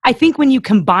I think when you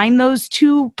combine those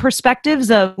two perspectives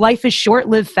of life is short,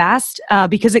 live fast,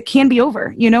 because it can be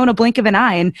over, in a blink of an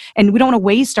eye, and we don't want to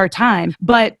waste our time.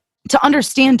 But to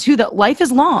understand too that life is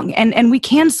long and we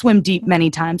can swim deep many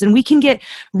times, and we can get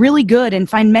really good and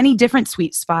find many different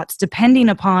sweet spots depending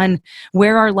upon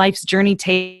where our life's journey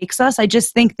takes us. I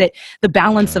just think that the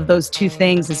balance of those two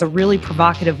things is a really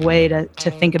provocative way to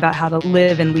think about how to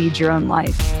live and lead your own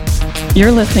life.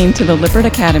 You're listening to the Lippert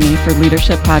Academy for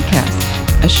Leadership podcast,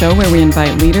 a show where we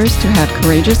invite leaders to have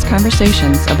courageous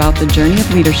conversations about the journey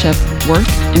of leadership, work,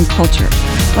 and culture.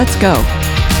 Let's go.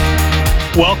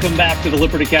 Welcome back to the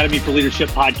Lippert Academy for Leadership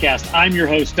podcast. I'm your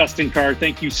host, Dustin Carr.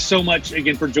 Thank you so much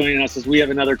again for joining us as we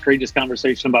have another courageous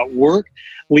conversation about work,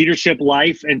 leadership,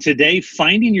 life, and today,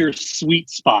 finding your sweet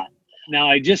spot. Now,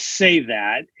 I just say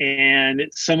that, and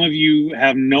some of you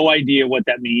have no idea what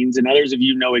that means, and others of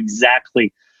you know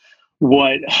exactly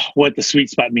what the sweet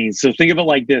spot means. So think of it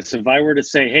like this. If I were to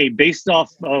say, hey, based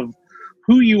off of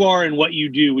who you are and what you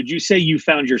do, would you say you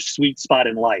found your sweet spot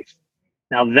in life?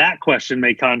 Now, that question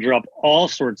may conjure up all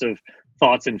sorts of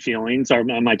thoughts and feelings.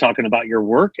 Am I talking about your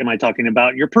work? Am I talking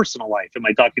about your personal life? Am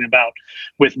I talking about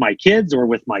with my kids or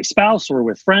with my spouse or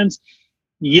with friends?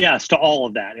 Yes, to all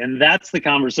of that. And that's the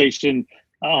conversation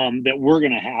that we're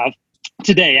going to have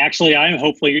today. Actually, I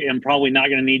hopefully am probably not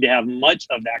going to need to have much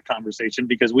of that conversation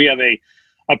because we have a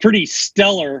pretty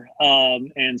stellar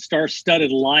and star-studded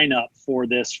lineup for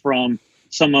this from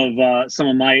some of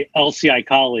my LCI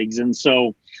colleagues. And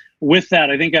so with that,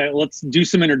 I think let's do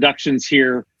some introductions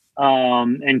here.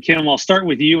 And Kim, I'll start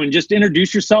with you and just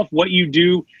introduce yourself, what you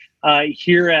do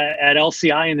here at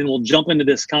LCI, and then we'll jump into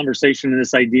this conversation and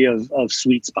this idea of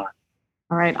sweet spot.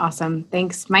 All right, awesome.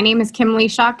 Thanks. My name is Kim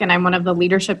Leeshock, and I'm one of the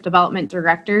leadership development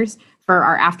directors for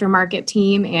our aftermarket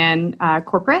team and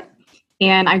corporate.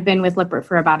 And I've been with Lippert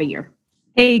for about a year.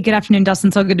 Hey, good afternoon,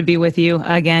 Dustin. So good to be with you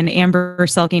again. Amber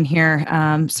Selking here,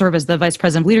 serve as the Vice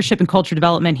President of Leadership and Culture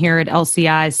Development here at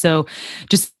LCI. So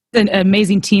just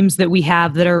amazing teams that we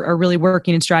have that are really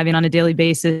working and striving on a daily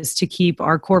basis to keep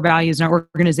our core values and our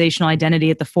organizational identity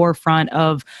at the forefront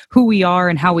of who we are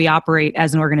and how we operate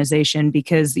as an organization.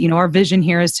 Because, our vision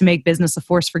here is to make business a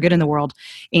force for good in the world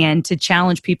and to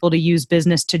challenge people to use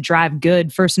business to drive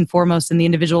good, first and foremost, in the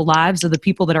individual lives of the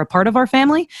people that are part of our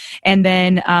family, and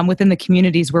then within the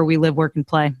communities where we live, work, and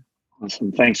play.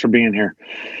 Awesome. Thanks for being here.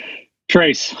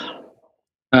 Trace.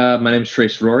 My name is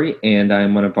Trace Rory, and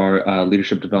I'm one of our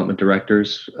leadership development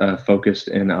directors focused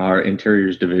in our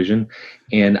interiors division.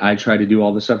 And I try to do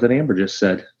all the stuff that Amber just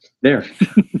said there.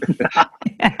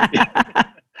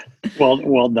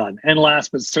 Well done. And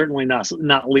last but certainly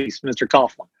not least, Mr.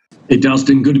 Kaufman. Hey,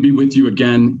 Dustin, good to be with you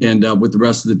again and with the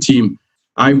rest of the team.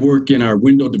 I work in our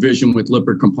window division with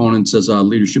Lippert Components as a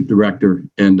leadership director.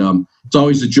 And it's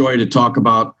always a joy to talk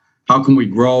about how can we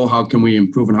grow, how can we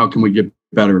improve, and how can we get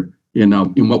better in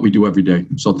what we do every day.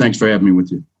 So thanks for having me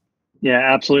with you. Yeah,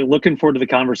 absolutely. Looking forward to the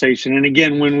conversation. And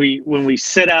again, when we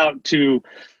set out to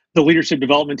the leadership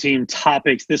development team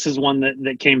topics, this is one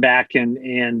that came back and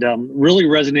really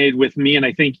resonated with me. And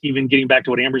I think even getting back to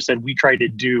what Amber said, we try to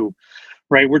do,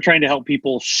 right? We're trying to help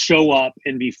people show up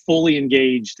and be fully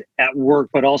engaged at work,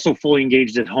 but also fully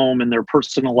engaged at home in their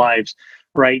personal lives,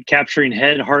 right? Capturing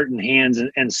head, heart, and hands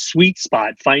and sweet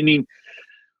spot, finding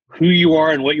who you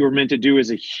are and what you were meant to do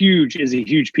is a huge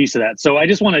piece of that. So I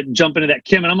just want to jump into that,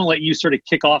 Kim, and I'm going to let you sort of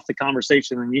kick off the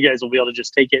conversation, and you guys will be able to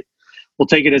just take it. We'll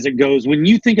take it as it goes. When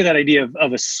you think of that idea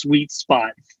of a sweet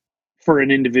spot for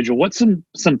an individual, what's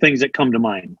some things that come to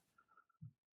mind?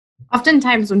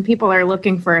 Oftentimes when people are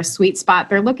looking for a sweet spot,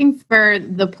 they're looking for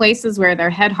the places where their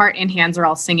head, heart, and hands are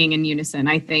all singing in unison,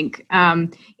 I think.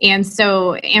 And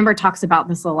so Amber talks about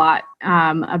this a lot,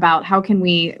 about how can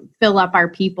we fill up our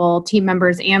people, team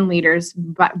members, and leaders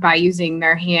by using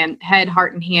their head,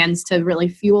 heart, and hands to really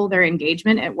fuel their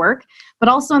engagement at work, but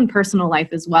also in personal life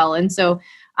as well. And so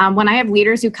when I have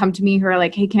leaders who come to me who are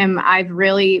like, hey, Kim, I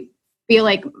really feel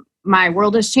like my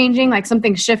world is changing, like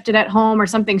something shifted at home or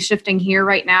something's shifting here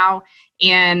right now.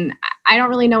 And I don't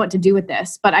really know what to do with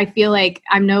this, but I feel like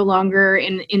I'm no longer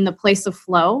in the place of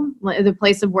flow, the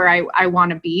place of where I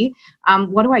want to be.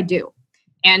 What do I do?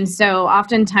 And so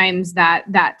oftentimes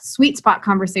that sweet spot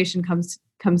conversation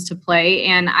comes to play.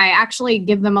 And I actually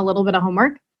give them a little bit of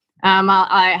homework.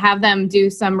 I have them do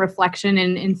some reflection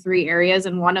in 3 areas.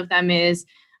 And one of them is,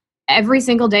 every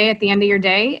single day at the end of your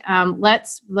day,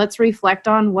 let's reflect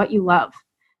on what you love.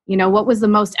 What was the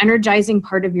most energizing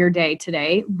part of your day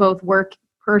today, both work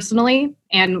personally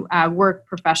and work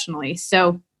professionally.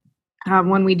 So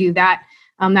when we do that,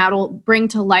 That'll bring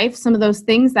to life some of those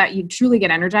things that you truly get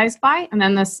energized by. And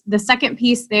then the second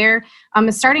piece there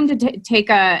is starting to take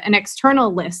an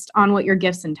external list on what your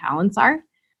gifts and talents are,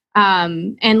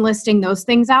 and listing those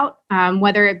things out,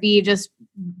 whether it be just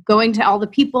going to all the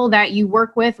people that you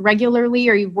work with regularly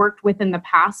or you've worked with in the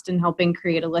past and helping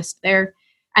create a list there.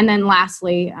 And then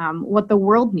lastly, what the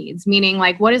world needs, meaning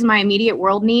like, what does my immediate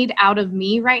world need out of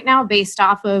me right now based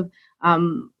off of,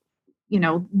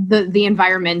 the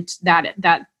environment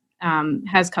that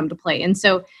has come to play. And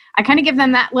so I kind of give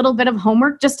them that little bit of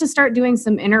homework just to start doing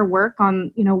some inner work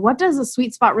on, what does a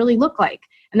sweet spot really look like?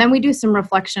 And then we do some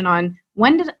reflection on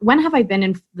when have I been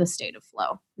in the state of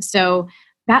flow? So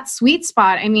that sweet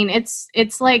spot, I mean,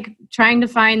 it's like trying to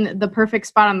find the perfect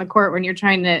spot on the court when you're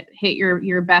trying to hit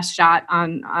your best shot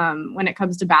on when it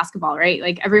comes to basketball, right?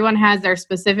 Like everyone has their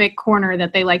specific corner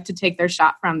that they like to take their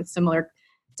shot from. Similar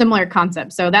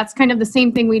concept. So that's kind of the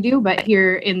same thing we do, but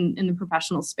here in the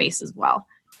professional space as well.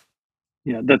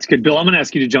 Yeah, that's good. Bill, I'm going to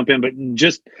ask you to jump in, but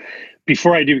just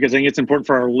before I do, because I think it's important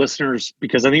for our listeners,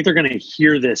 because I think they're going to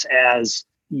hear this as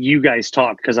you guys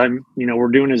talk, because we're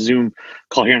doing a Zoom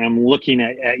call here and I'm looking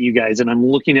at you guys and I'm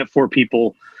looking at 4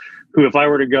 people who, if I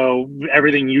were to go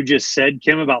everything you just said,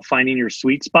 Kim, about finding your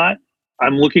sweet spot,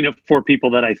 I'm looking at 4 people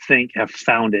that I think have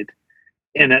found it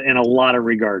in a lot of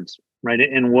regards, right?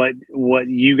 And what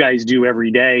you guys do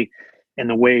every day and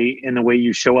the way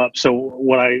you show up. So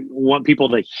what I want people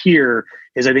to hear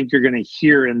is I think you're going to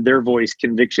hear in their voice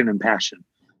conviction and passion,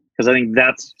 because I think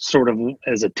that's sort of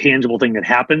as a tangible thing that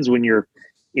happens when you're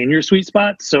in your sweet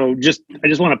spot. So I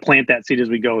just want to plant that seed as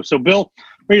we go. So Bill,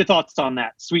 what are your thoughts on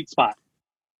that sweet spot?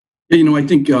 I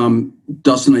think,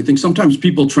 Dustin, I think sometimes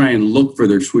people try and look for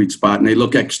their sweet spot and they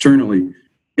look externally.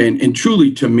 And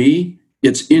truly, to me,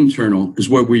 it's internal is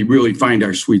where we really find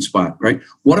our sweet spot, right?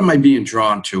 What am I being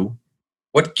drawn to?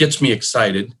 What gets me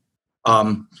excited?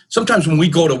 Sometimes when we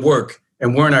go to work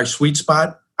and we're in our sweet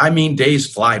spot,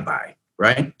 days fly by,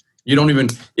 right? You don't even,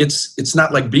 it's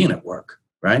not like being at work,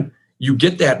 right? You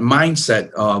get that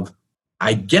mindset of,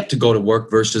 I get to go to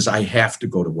work versus I have to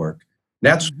go to work.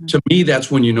 To me, that's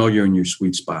when you're in your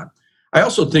sweet spot. I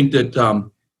also think that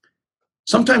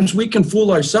sometimes we can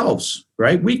fool ourselves,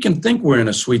 right? We can think we're in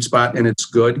a sweet spot and it's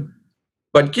good,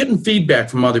 but getting feedback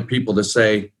from other people to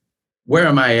say, where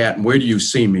am I at and where do you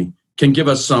see me, can give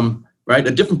us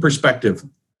a different perspective.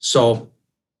 So,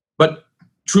 but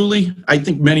truly, I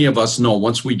think many of us know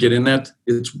once we get in that,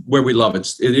 it's where we love it.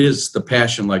 It is the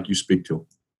passion like you speak to.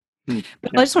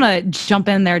 But I just want to jump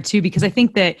in there too, because I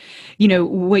think that,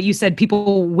 what you said,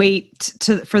 people wait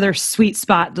for their sweet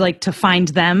spot, like to find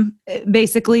them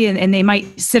basically, and they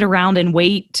might sit around and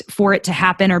wait for it to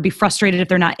happen or be frustrated if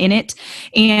they're not in it.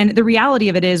 And the reality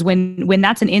of it is when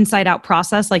that's an inside out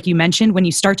process, like you mentioned, when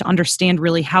you start to understand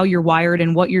really how you're wired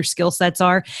and what your skill sets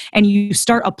are, and you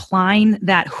start applying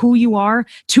that who you are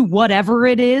to whatever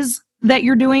it is that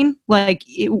you're doing, like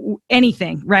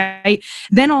anything, right?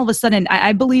 Then all of a sudden,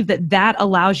 I believe that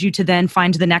allows you to then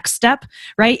find the next step,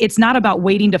 right? It's not about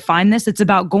waiting to find this. It's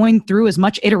about going through as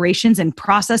much iterations and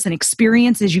process and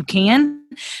experience as you can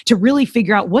to really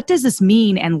figure out, what does this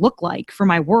mean and look like for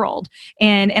my world?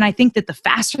 And I think that the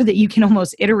faster that you can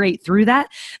almost iterate through that,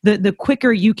 the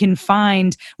quicker you can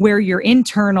find where your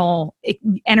internal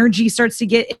energy starts to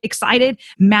get excited,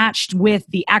 matched with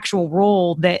the actual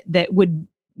role that would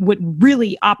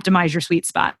really optimize your sweet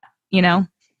spot, Yeah,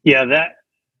 that,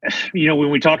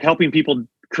 when we talk helping people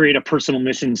create a personal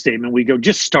mission statement, we go,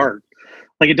 just start.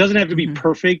 Like, it doesn't have to be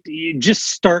perfect. You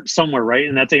just start somewhere, right?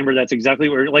 And that's Amber. That's exactly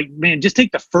where, like, man, just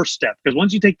take the first step. Because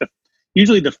once you take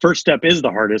usually the first step is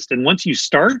the hardest. And once you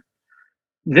start,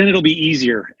 then it'll be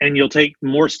easier and you'll take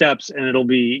more steps and it'll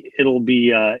be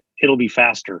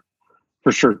faster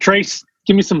for sure. Trace,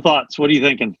 give me some thoughts. What are you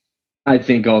thinking? I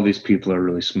think all these people are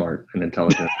really smart and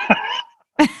intelligent.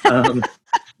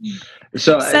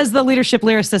 Says the leadership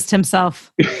lyricist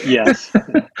himself. Yes.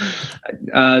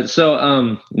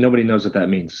 Nobody knows what that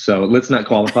means. So let's not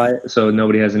qualify it. So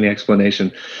nobody has any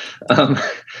explanation.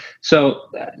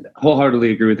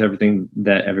 Wholeheartedly agree with everything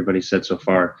that everybody said so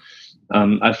far.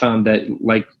 I found that,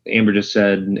 like Amber just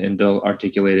said and Bill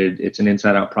articulated, it's an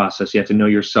inside-out process. You have to know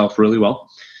yourself really well.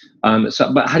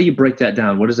 But how do you break that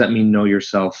down? What does that mean, know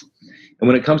yourself? And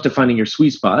when it comes to finding your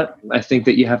sweet spot, I think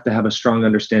that you have to have a strong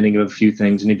understanding of a few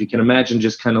things. And if you can imagine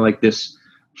just kind of like this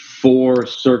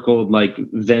 4-circled like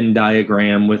Venn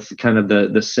diagram with kind of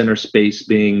the center space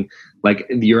being like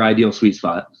your ideal sweet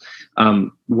spot.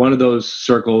 One of those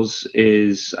circles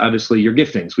is obviously your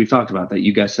giftings. We've talked about that.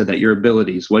 You guys said that your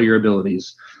abilities. What are your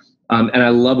abilities? And I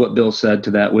love what Bill said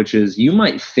to that, which is you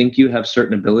might think you have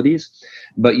certain abilities,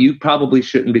 but you probably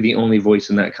shouldn't be the only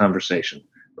voice in that conversation.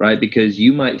 right? Because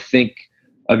you might think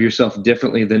of yourself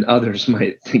differently than others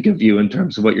might think of you in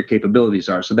terms of what your capabilities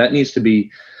are. So that needs to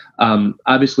be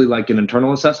obviously like an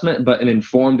internal assessment, but an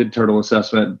informed internal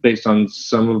assessment based on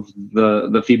some of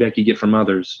the feedback you get from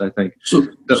others, I think.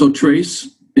 So Trace,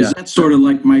 is that sort of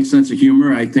like my sense of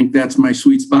humor? I think that's my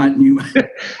sweet spot. And you,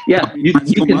 yeah, you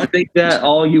can think that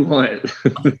all you want.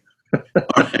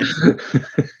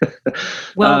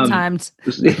 Well timed.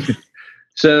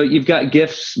 So you've got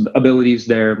gifts, abilities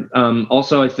there.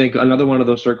 Also, I think another one of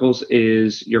those circles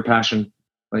is your passion.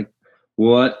 Like,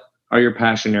 what are your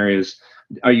passion areas?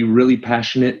 Are you really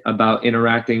passionate about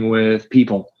interacting with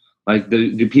people? Like,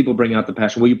 do people bring out the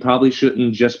passion? Well, you probably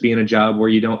shouldn't just be in a job where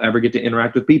you don't ever get to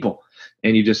interact with people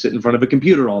and you just sit in front of a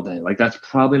computer all day. Like, that's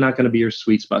probably not going to be your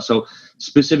sweet spot. So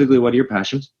specifically, what are your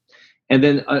passions? And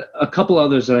then a couple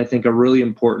others that I think are really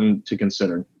important to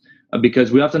consider.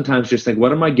 Because we oftentimes just think,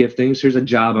 what are my giftings? Here's a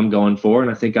job I'm going for, and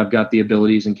I think I've got the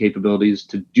abilities and capabilities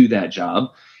to do that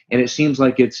job. And it seems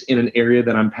like it's in an area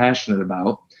that I'm passionate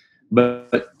about.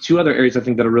 But two other areas I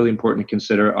think that are really important to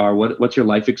consider are what's your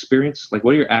life experience? Like,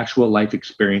 what are your actual life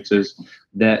experiences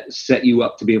that set you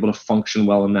up to be able to function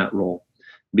well in that role?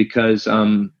 Because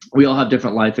we all have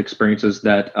different life experiences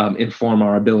that inform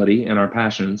our ability and our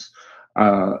passions.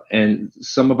 And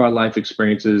some of our life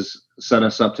experiences set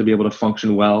us up to be able to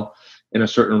function well in a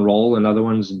certain role, and other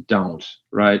ones don't,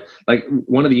 right? Like,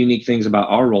 one of the unique things about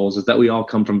our roles is that we all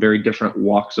come from very different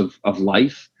walks of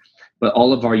life, but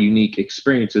all of our unique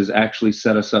experiences actually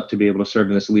set us up to be able to serve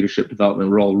in this leadership development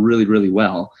role really, really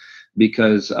well.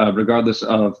 Because regardless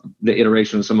of the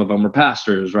iteration, some of them were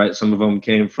pastors, right? Some of them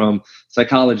came from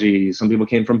psychology. Some people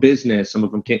came from business. Some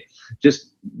of them came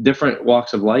just different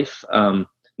walks of life,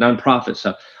 nonprofit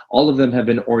stuff. All of them have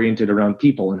been oriented around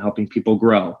people and helping people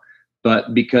grow.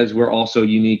 But because we're also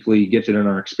uniquely gifted in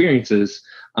our experiences,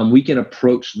 we can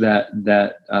approach that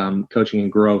coaching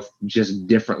and growth just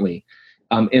differently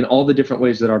in all the different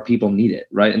ways that our people need it,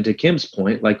 right? And to Kim's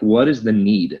point, like, what is the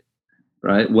need,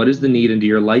 right? What is the need? And do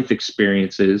your life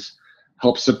experiences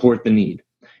help support the need?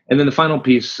 And then the final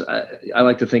piece I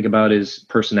like to think about is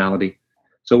personality.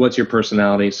 So what's your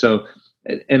personality? So,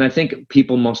 and I think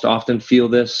people most often feel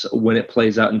this when it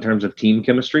plays out in terms of team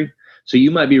chemistry. So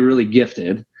you might be really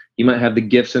gifted. You might have the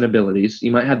gifts and abilities.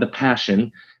 You might have the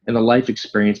passion and the life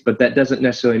experience, but that doesn't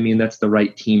necessarily mean that's the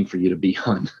right team for you to be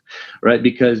on, right?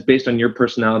 Because based on your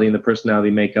personality and the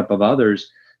personality makeup of others,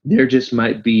 there just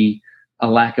might be a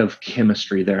lack of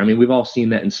chemistry there. I mean, we've all seen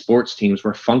that in sports teams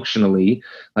where functionally,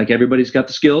 like, everybody's got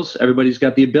the skills, everybody's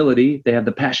got the ability, they have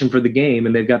the passion for the game,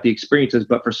 and they've got the experiences,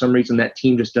 but for some reason that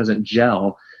team just doesn't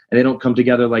gel and they don't come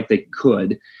together like they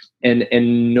could.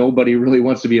 And nobody really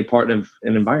wants to be a part of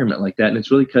an environment like that. And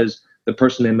it's really because the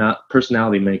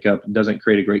personality makeup doesn't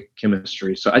create a great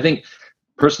chemistry. So I think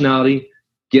personality,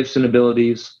 gifts and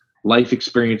abilities, life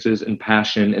experiences, and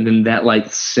passion, and then that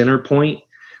like center point,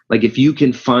 like if you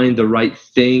can find the right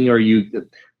thing or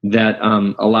that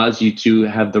allows you to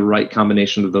have the right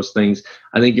combination of those things,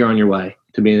 I think you're on your way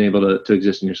to being able to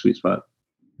exist in your sweet spot.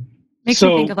 Makes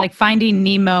me think of like Finding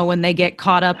Nemo when they get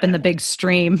caught up in the big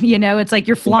stream. You know, it's like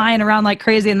you're flying around like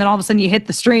crazy, and then all of a sudden you hit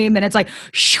the stream, and it's like,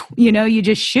 shoo, you know, you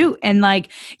just shoot. And like,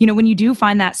 you know, when you do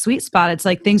find that sweet spot, it's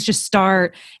like things just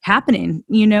start happening,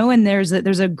 you know, and there's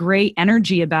a great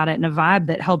energy about it and a vibe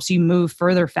that helps you move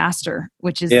further faster,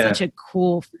 which is such a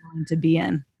cool feeling to be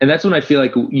in. And that's when I feel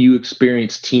like you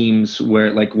experience teams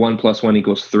where like 1 +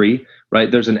 1 = 3, right?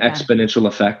 There's an exponential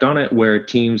effect on it where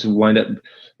teams wind up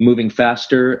moving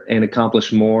faster and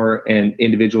accomplish more, and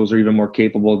individuals are even more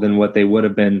capable than what they would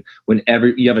have been whenever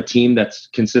you have a team that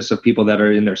consists of people that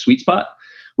are in their sweet spot,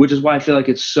 which is why I feel like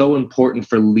it's so important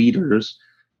for leaders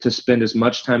to spend as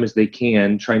much time as they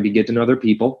can trying to get to know their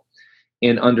people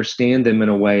and understand them in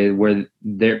a way where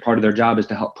part of their job is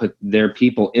to help put their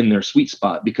people in their sweet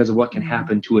spot, because of what can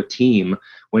happen to a team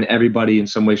when everybody in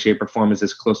some way, shape, or form is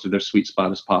as close to their sweet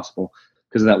spot as possible.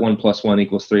 Because that 1 +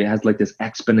 1 = 3, it has like this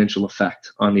exponential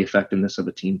effect on the effectiveness of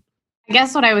a team. I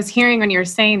guess what I was hearing when you were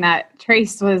saying that,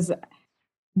 Trace, was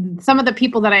some of the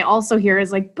people that I also hear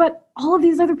is like, but all of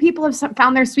these other people have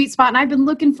found their sweet spot and I've been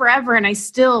looking forever and I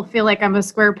still feel like I'm a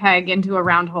square peg into a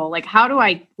round hole. Like, what do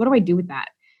I do with that?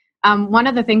 One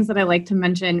of the things that I like to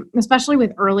mention, especially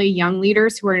with early young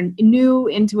leaders who are new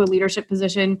into a leadership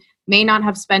position, may not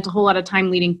have spent a whole lot of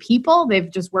time leading people. They've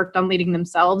just worked on leading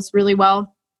themselves really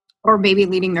well, or maybe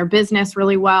leading their business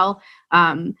really well,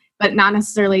 but not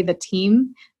necessarily the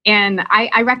team. And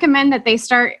I recommend that they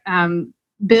start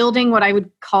building what I would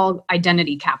call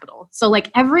identity capital. So like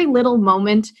every little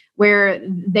moment where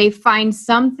they find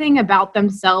something about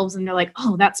themselves and they're like,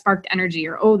 oh, that sparked energy,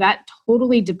 or oh, that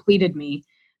totally depleted me.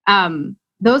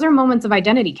 those are moments of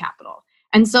identity capital.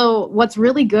 And so what's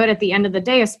really good at the end of the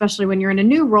day, especially when you're in a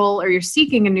new role or you're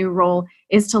seeking a new role,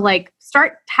 is to like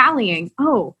start tallying,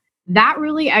 oh, that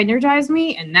really energized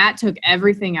me and that took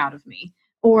everything out of me.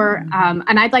 Or,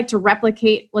 and I'd like to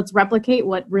let's replicate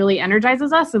what really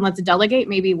energizes us, and let's delegate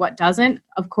maybe what doesn't,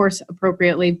 of course,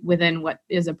 appropriately within what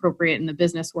is appropriate in the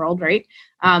business world, right?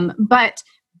 But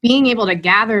being able to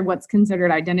gather what's considered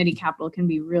identity capital can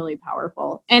be really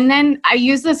powerful. And then I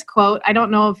use this quote, I don't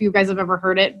know if you guys have ever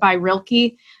heard it, by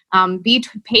Rilke, be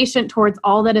patient towards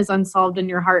all that is unsolved in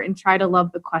your heart and try to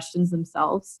love the questions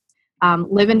themselves.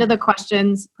 Live into the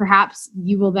questions. Perhaps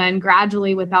you will then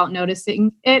gradually, without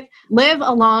noticing it, live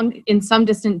along in some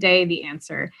distant day the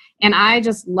answer. And I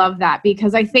just love that,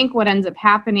 because I think what ends up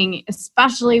happening,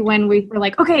 especially when we're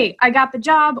like, okay, I got the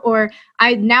job, or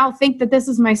I now think that this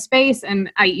is my space,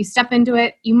 and you step into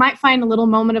it, you might find a little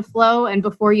moment of flow, and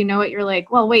before you know it, you're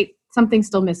like, well, wait, something's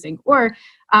still missing. Or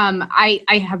I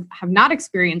have not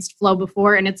experienced flow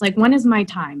before, and it's like, when is my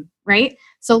time, right?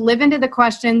 So live into the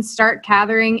questions, start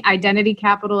gathering identity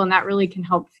capital, and that really can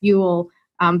help fuel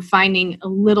finding a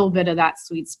little bit of that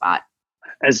sweet spot.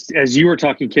 As you were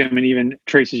talking, Kim, and even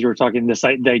Trace, as you were talking,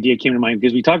 the idea came to mind,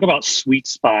 because we talk about sweet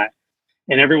spot,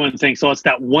 and everyone thinks, oh, it's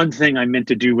that one thing I meant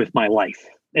to do with my life.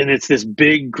 And it's this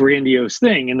big, grandiose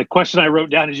thing. And the question I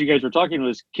wrote down as you guys were talking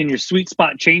was, can your sweet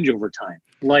spot change over time?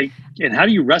 Like, and how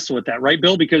do you wrestle with that, right,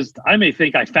 Bill? Because I may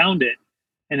think I found it,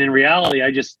 and in reality,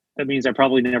 that means I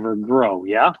probably never grow.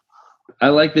 Yeah. I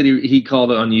like that he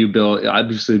called it on you, Bill,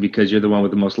 obviously because you're the one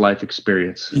with the most life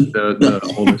experience. The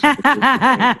oldest.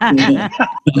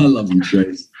 I love him,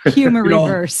 Trace. Humor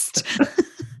reversed.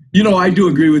 I do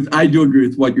agree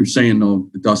with what you're saying, though,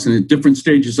 Dustin. At different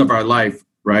stages of our life,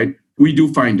 right, we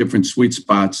do find different sweet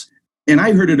spots. And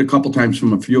I heard it a couple times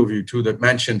from a few of you too that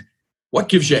mentioned what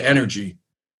gives you energy.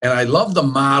 And I love the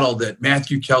model that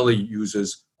Matthew Kelly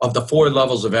uses of the 4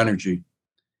 levels of energy.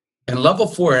 And level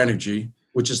 4 energy,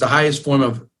 which is the highest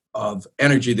form of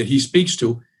energy that he speaks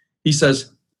to, he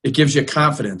says it gives you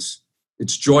confidence,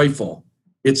 it's joyful,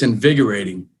 it's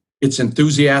invigorating, it's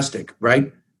enthusiastic,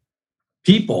 right?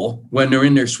 People, when they're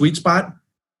in their sweet spot,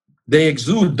 they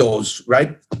exude those,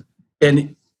 right?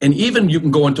 And even you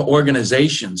can go into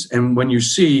organizations, and when you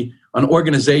see an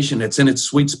organization that's in its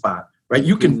sweet spot, right,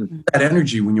 you can feel that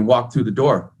energy when you walk through the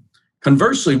door.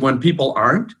 Conversely, when people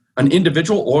aren't, an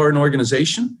individual or an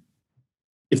organization,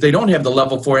 if they don't have the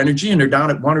level 4 energy and they're down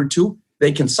at 1 or 2,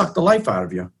 they can suck the life out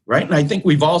of you, right? And I think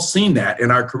we've all seen that in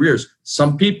our careers.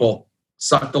 Some people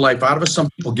suck the life out of us. Some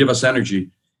people give us energy.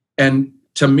 And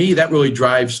to me, that really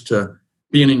drives to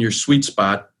being in your sweet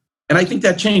spot. And I think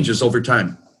that changes over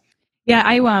time.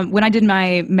 Yeah, when I did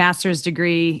my master's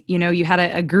degree, you had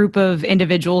a group of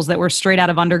individuals that were straight out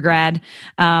of undergrad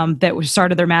that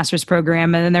started their master's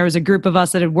program. And then there was a group of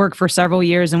us that had worked for several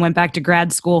years and went back to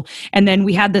grad school. And then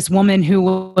we had this woman who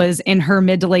was in her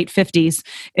mid to late 50s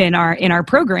in our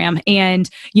program. And,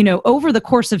 over the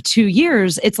course of 2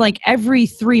 years, it's like every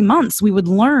 3 months we would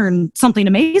learn something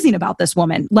amazing about this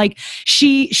woman. Like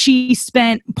she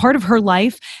spent part of her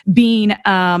life being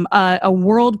a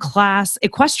world-class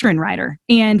equestrian rider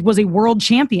and was a world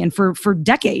champion for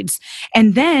decades.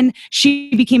 And then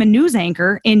she became a news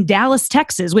anchor in Dallas,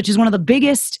 Texas, which is one of the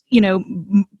biggest,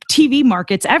 TV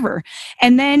markets ever.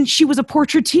 And then she was a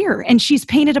portraiture, and she's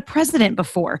painted a president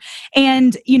before.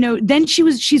 And, then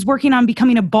she's working on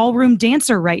becoming a ballroom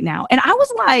dancer right now. And I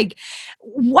was like,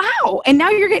 wow. And now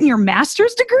you're getting your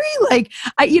master's degree? Like,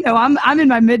 I'm in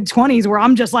my mid 20s where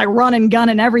I'm just like running,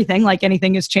 gunning everything. Like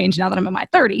anything has changed now that I'm in my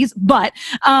 30s. But,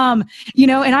 and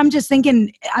I'm just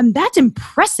thinking, that's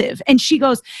impressive. And she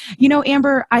goes,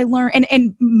 Amber, I learned,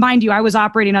 and mind you, I was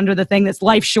operating under the thing that's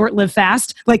life short, live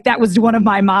fast. Like that was one of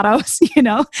my mottos,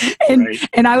 and, right.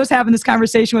 And I was having this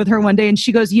conversation with her one day, and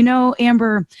she goes,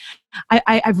 Amber,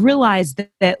 I've realized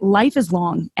that life is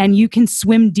long and you can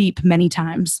swim deep many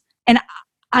times. And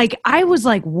I was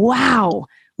like, wow,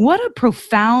 what a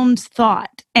profound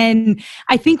thought. And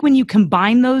I think when you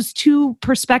combine those two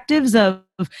perspectives of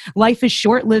life is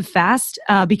short, live fast,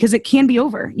 because it can be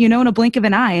over, in a blink of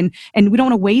an eye, and we don't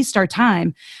want to waste our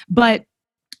time. But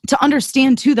to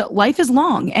understand too that life is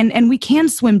long and we can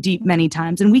swim deep many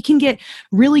times, and we can get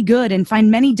really good and find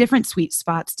many different sweet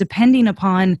spots depending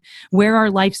upon where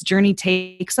our life's journey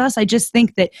takes us. I just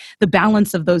think that the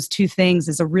balance of those two things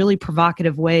is a really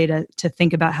provocative way to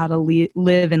think about how to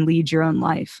live and lead your own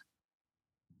life.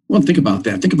 Well, think about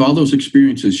that. Think of all those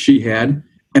experiences she had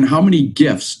and how many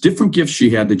different gifts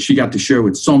she had that she got to share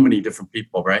with so many different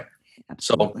people, right?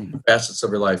 Absolutely. So facets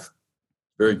of her life.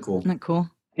 Very cool. Isn't that cool?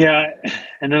 Yeah.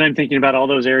 And then I'm thinking about all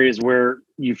those areas where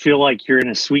you feel like you're in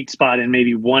a sweet spot in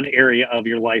maybe one area of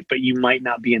your life, but you might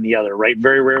not be in the other, right?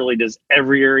 Very rarely does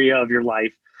every area of your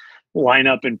life line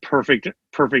up in perfect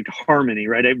harmony,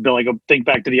 right? I feel like, think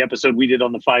back to the episode we did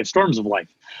on the 5 storms of life.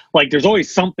 Like there's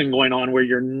always something going on where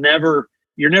you're never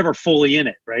fully in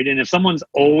it, right? And if someone's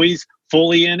always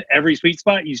fully in every sweet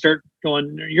spot, you start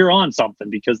going, you're on something,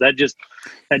 because that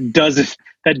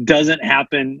doesn't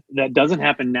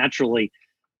happen naturally.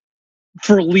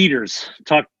 For leaders,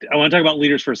 I want to talk about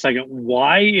leaders for a second.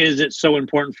 Why is it so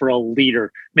important for a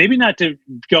leader, maybe not to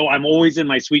go, I'm always in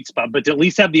my sweet spot, but to at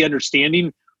least have the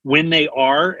understanding when they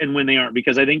are and when they aren't?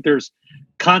 Because I think there's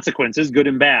consequences, good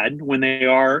and bad, when they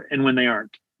are and when they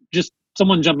aren't. Just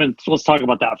someone jump in. Let's talk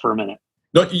about that for a minute.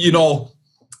 No,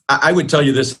 I would tell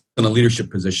you this in a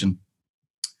leadership position.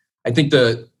 I think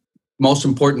the most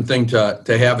important thing to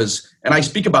have is, and I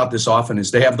speak about this often,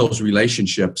 is to have those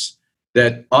relationships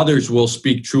that others will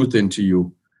speak truth into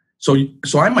you. So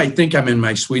I might think I'm in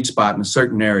my sweet spot in a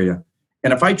certain area.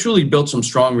 And if I truly built some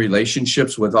strong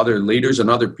relationships with other leaders and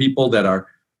other people that are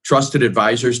trusted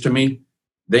advisors to me,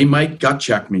 they might gut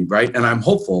check me, right? And I'm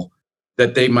hopeful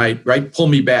that they might, right, pull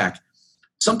me back.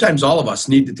 Sometimes all of us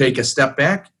need to take a step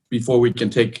back before we can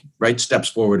take right steps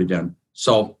forward again.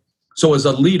 So as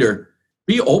a leader,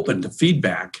 be open to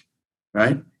feedback,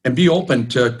 right? And be open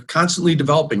to constantly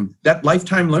developing that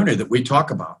lifetime learner that we talk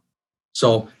about.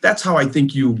 So that's how I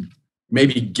think you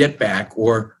maybe get back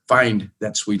or find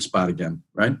that sweet spot again,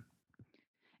 right?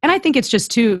 And I think it's just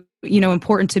too,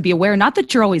 important to be aware, not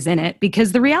that you're always in it,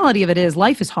 because the reality of it is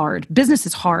life is hard, business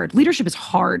is hard, leadership is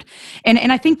hard.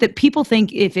 And I think that people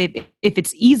think if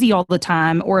it's easy all the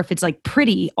time, or if it's like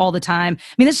pretty all the time,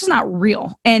 this is not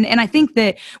real. And I think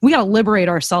that we got to liberate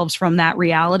ourselves from that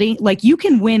reality. Like, you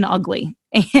can win ugly.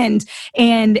 And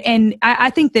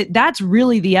I think that that's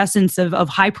really the essence of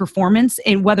high performance.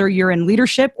 And whether you're in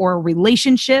leadership or a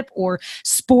relationship or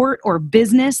sport or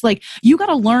business, like, you got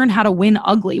to learn how to win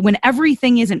ugly when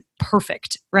everything isn't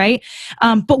perfect, right?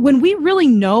 But when we really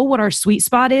know what our sweet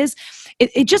spot is,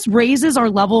 it just raises our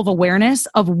level of awareness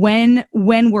of when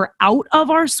we're out of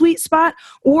our sweet spot,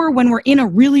 or when we're in a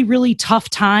really, really tough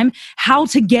time, how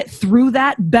to get through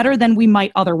that better than we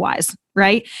might otherwise.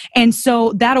 Right. And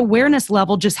so that awareness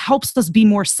level just helps us be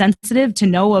more sensitive to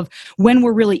know of when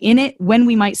we're really in it, when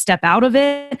we might step out of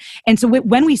it. And so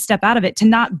when we step out of it, to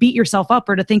not beat yourself up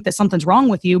or to think that something's wrong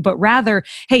with you, but rather,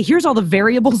 hey, here's all the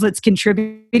variables that's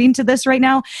contributing to this right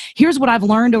now. Here's what I've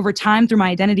learned over time through my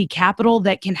identity capital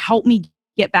that can help me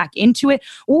get back into it,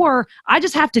 or I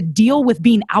just have to deal with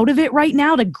being out of it right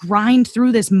now to grind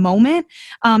through this moment.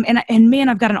 And man,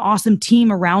 I've got an awesome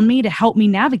team around me to help me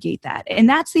navigate that. And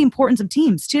that's the importance of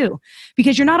teams too,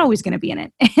 because you're not always going to be in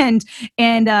it.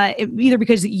 And either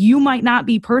because you might not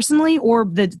be personally, or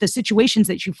the situations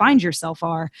that you find yourself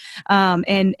are.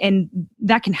 And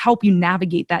that can help you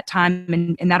navigate that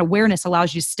time. And that awareness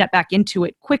allows you to step back into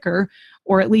it quicker,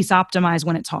 or at least optimize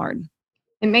when it's hard.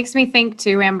 It makes me think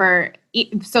too, Amber.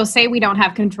 So say we don't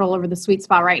have control over the sweet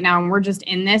spot right now, and we're just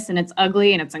in this, and it's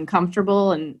ugly and it's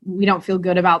uncomfortable, and we don't feel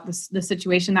good about the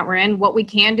situation that we're in. What we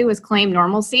can do is claim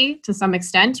normalcy to some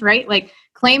extent, right? Like,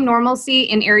 claim normalcy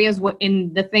in areas,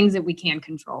 in the things that we can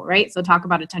control, right? So talk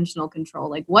about attentional control.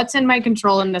 Like, what's in my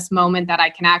control in this moment that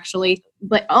I can actually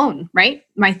own, right?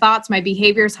 My thoughts, my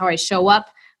behaviors, how I show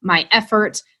up, my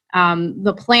effort,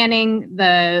 the planning,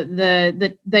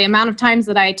 the amount of times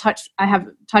that I have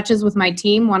touches with my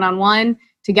team one-on-one,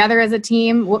 together as a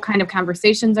team. What kind of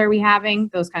conversations are we having?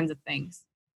 Those kinds of things.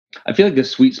 I feel like the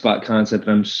sweet spot concept,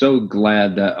 and I'm so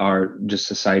glad that our just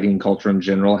society and culture in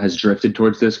general has drifted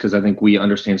towards this, because I think we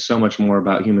understand so much more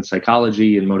about human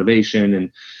psychology and motivation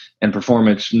and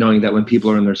performance, knowing that when people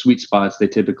are in their sweet spots, they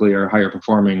typically are higher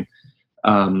performing,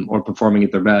 or performing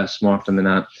at their best more often than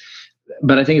not.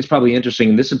 But I think it's probably interesting,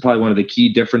 and this is probably one of the key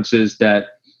differences that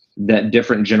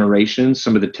different generations,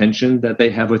 some of the tension that they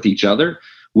have with each other,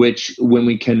 which when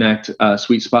we connect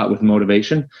sweet spot with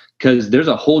motivation, because there's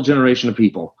a whole generation of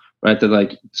people, right, that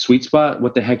like, sweet spot,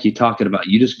 what the heck are you talking about?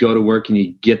 You just go to work and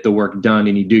you get the work done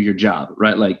and you do your job,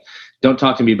 right? Like, don't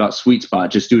talk to me about sweet spot,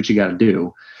 just do what you got to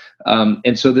do.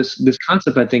 And so this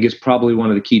concept, I think, is probably one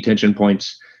of the key tension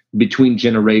points between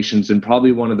generations, and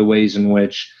probably one of the ways in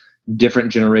which different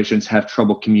generations have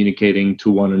trouble communicating to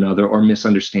one another or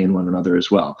misunderstand one another as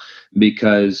well,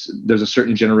 because there's a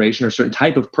certain generation or a certain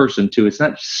type of person too. It's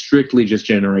not strictly just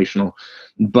generational,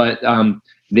 but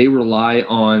they rely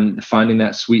on finding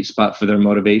that sweet spot for their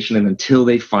motivation. And until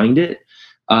they find it,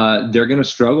 they're going to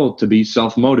struggle to be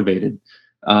self-motivated.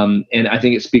 And I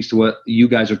think it speaks to what you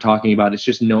guys are talking about. It's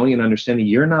just knowing and understanding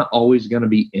you're not always going to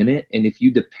be in it. And if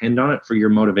you depend on it for your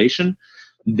motivation,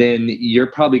 then you're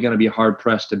probably going to be hard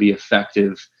pressed to be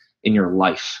effective in your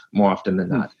life more often than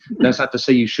not. That's not to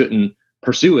say you shouldn't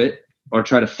pursue it or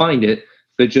try to find it,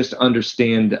 but just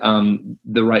understand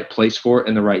the right place for it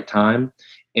and the right time,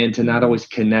 and to not always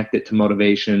connect it to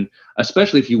motivation,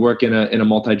 especially if you work in a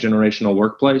multi-generational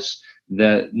workplace,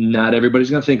 that not everybody's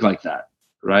going to think like that,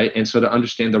 right? And so to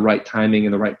understand the right timing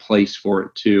and the right place for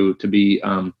it to be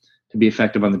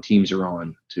effective on the teams you're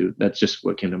on, that's just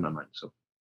what came to my mind. So.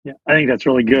 Yeah, I think that's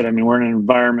really good. I mean, we're in an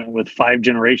environment with 5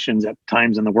 generations at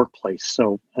times in the workplace.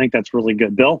 So I think that's really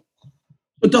good. Bill?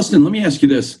 But Dustin, let me ask you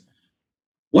this.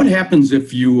 What happens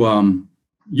if you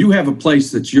have a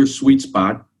place that's your sweet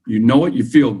spot, you know it, you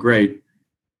feel great,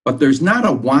 but there's not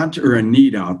a want or a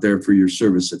need out there for your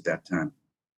service at that time?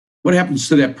 What happens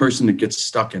to that person that gets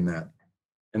stuck in that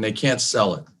and they can't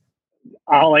sell it?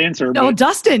 I'll answer. Oh,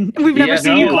 Dustin, we've never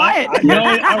seen you quiet. I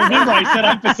remember I said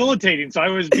I'm facilitating, so I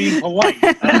was being polite.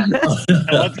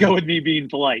 Let's go with me being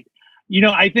polite.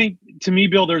 I think, to me,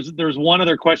 Bill, there's one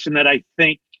other question that I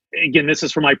think, again, this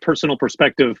is from my personal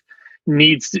perspective,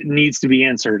 needs to be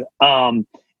answered. And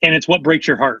it's what breaks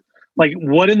your heart. Like,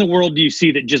 what in the world do you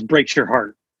see that just breaks your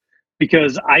heart?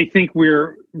 Because I think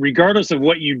regardless of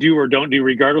what you do or don't do,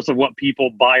 regardless of what people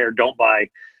buy or don't buy,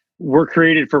 we're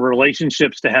created for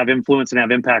relationships to have influence and have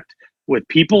impact with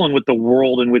people and with the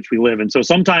world in which we live. And so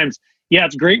sometimes, yeah,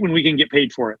 it's great when we can get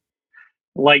paid for it.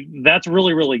 Like, that's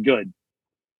really, really good.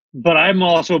 But I'm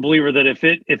also a believer that if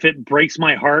it breaks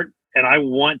my heart and I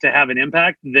want to have an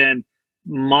impact, then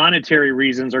monetary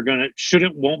reasons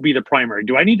won't be the primary.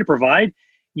 Do I need to provide?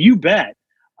 You bet.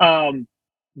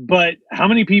 But how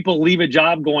many people leave a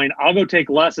job going, I'll go take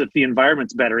less if the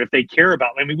environment's better, if they care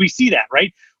about it? I mean, we see that,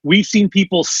 right? We've seen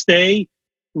people stay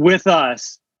with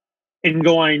us and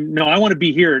going, no, I want to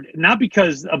be here, not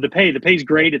because of the pay. The pay's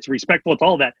great. It's respectful. It's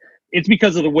all that. It's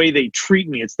because of the way they treat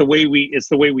me. It's the way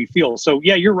we feel. So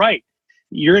yeah, you're right.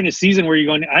 You're in a season where you're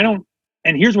going,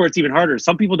 and here's where it's even harder.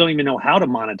 Some people don't even know how to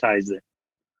monetize it.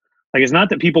 Like, it's not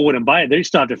that people wouldn't buy it. They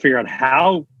just have to figure out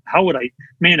how would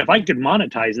if I could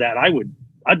monetize that,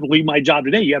 I'd leave my job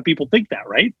today. You have people think that,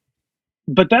 right?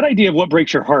 But that idea of what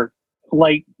breaks your heart,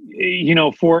 like,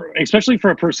 especially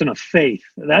for a person of faith,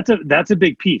 that's a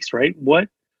big piece, right?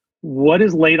 What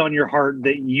is laid on your heart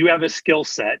that you have a skill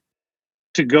set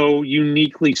to go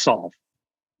uniquely solve,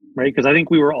 right? Because I think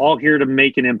we were all here to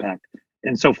make an impact.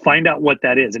 And so find out what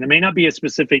that is. And it may not be a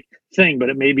specific thing, but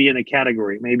it may be in a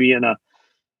category, it may be in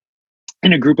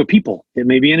a group of people, it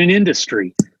may be in an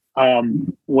industry,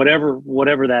 whatever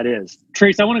that is.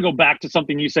 Trace, I want to go back to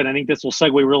something you said. I think this will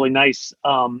segue really nice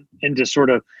into sort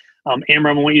of, Amber,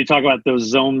 I want you to talk about those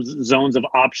zones of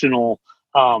optional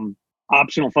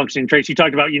functioning. Trace, you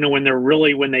talked about,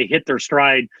 when they hit their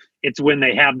stride, it's when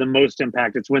they have the most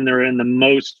impact. It's when they're in the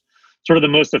most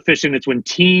efficient. It's when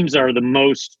teams are the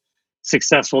most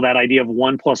successful. That idea of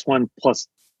 1 + 1 +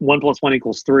 1 + 1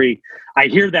 = 3. I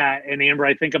hear that. And Amber,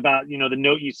 I think about, the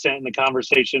note you sent in the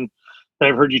conversation that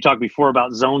I've heard you talk before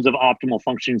about zones of optimal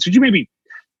functioning. So could you maybe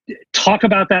talk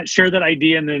about that, share that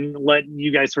idea, and then let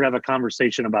you guys sort of have a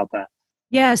conversation about that?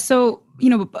 Yeah. So,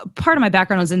 part of my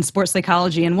background was in sports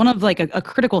psychology, and one of a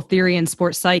critical theory in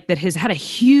sports psych that has had a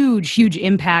huge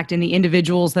impact in the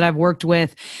individuals that I've worked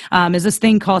with is this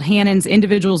thing called Hannon's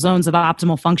individual zones of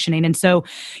optimal functioning. And so,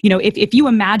 if you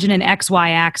imagine an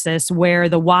XY axis where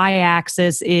the Y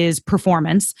axis is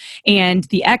performance and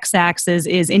the X axis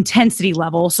is intensity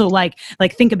level. So like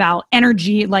think about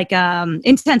energy,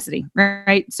 intensity,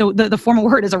 right? So the formal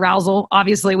word is arousal.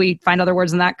 Obviously we find other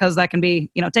words in that because that can be,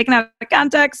 taken out of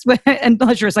context,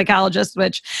 unless you're a psychologist,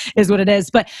 which is what it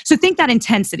is. But so think that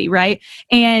intensity, right?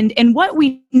 And what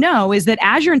we know is that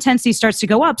as your intensity starts to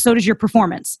go up, so does your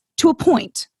performance to a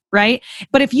point, right?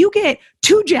 But if you get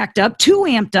too jacked up, too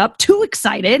amped up, too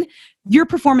excited, your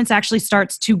performance actually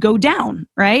starts to go down,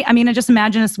 right? I mean, I just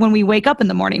imagine this when we wake up in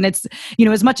the morning. It's,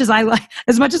 as much as I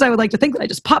would like to think that I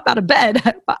just pop out of bed,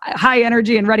 high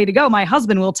energy and ready to go, my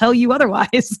husband will tell you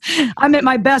otherwise. I'm at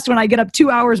my best when I get up 2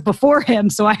 hours before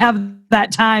him, so I have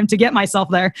that time to get myself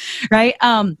there, right?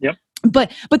 Yep.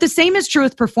 But the same is true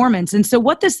with performance. And so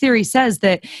what this theory says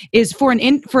that is for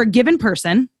a given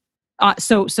person.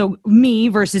 So me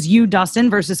versus you,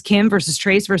 Dustin, versus Kim, versus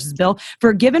Trace, versus Bill,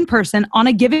 for a given person on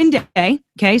a given day.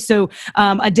 Okay. So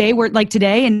a day where, like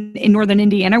today in Northern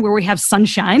Indiana, where we have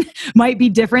sunshine, might be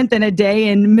different than a day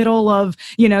in middle of,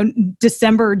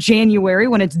 December or January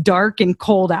when it's dark and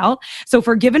cold out. So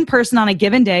for a given person on a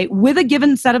given day with a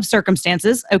given set of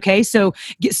circumstances. Okay. So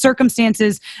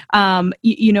circumstances,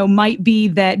 might be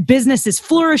that business is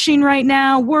flourishing right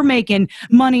now. We're making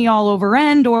money all over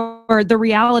end, or the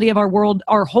reality of our world,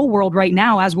 our whole world right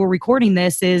now, as we're recording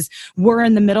this, is we're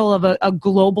in the middle of a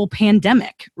global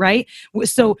pandemic, right?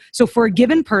 So for a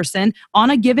given person on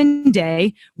a given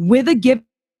day with a given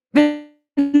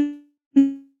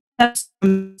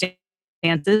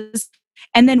circumstances,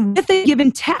 and then with a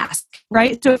given task,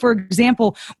 right? So, for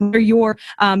example, where you're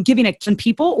giving it to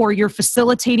people, or you're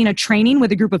facilitating a training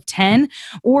with a group of 10,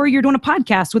 or you're doing a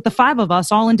podcast with the 5 of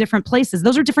us all in different places.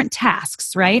 Those are different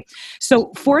tasks, right?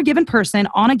 So, for a given person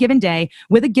on a given day,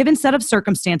 with a given set of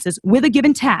circumstances, with a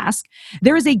given task,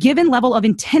 there is a given level of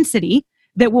intensity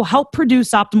that will help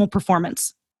produce optimal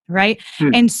performance, right?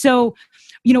 And so,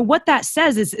 what that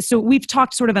says is, so we've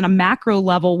talked sort of on a macro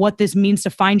level what this means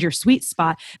to find your sweet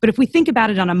spot. But if we think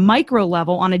about it on a micro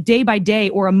level, on a day by day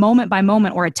or a moment by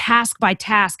moment or a task by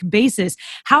task basis,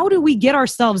 how do we get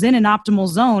ourselves in an optimal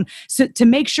zone to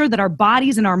make sure that our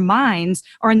bodies and our minds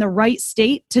are in the right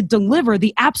state to deliver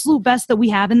the absolute best that we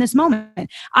have in this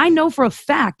moment? I know for a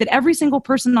fact that every single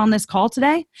person on this call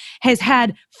today has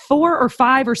had 4 or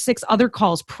 5 or 6 other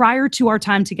calls prior to our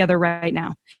time together right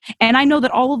now. And I know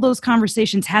that all of those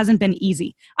conversations hasn't been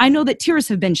easy. I know that tears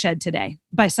have been shed today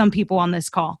by some people on this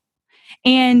call.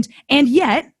 And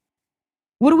yet,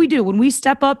 what do we do when we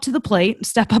step up to the plate,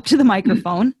 step up to the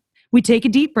microphone? We take a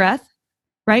deep breath,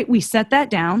 right? We set that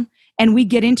down and we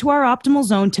get into our optimal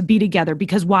zone to be together.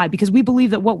 Because why? Because we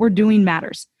believe that what we're doing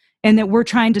matters and that we're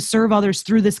trying to serve others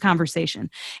through this conversation.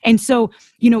 And so,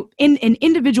 in an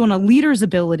individual and a leader's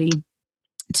ability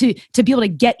to be able to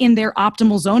get in their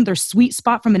optimal zone, their sweet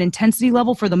spot from an intensity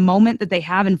level for the moment that they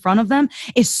have in front of them,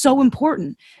 is so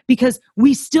important, because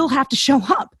we still have to show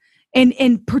up,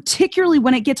 and particularly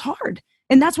when it gets hard.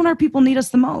 And that's when our people need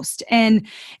us the most. And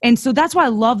so that's why I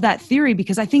love that theory,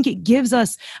 because I think it gives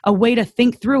us a way to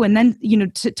think through. And then,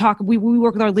 to talk, we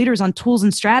work with our leaders on tools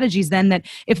and strategies then, that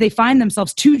if they find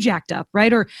themselves too jacked up,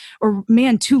 right? Or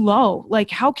man, too low, like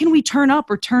how can we turn up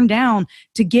or turn down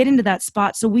to get into that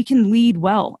spot so we can lead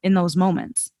well in those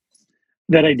moments?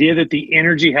 That idea that the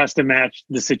energy has to match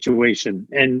the situation.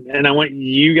 And I want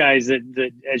you guys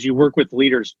that as you work with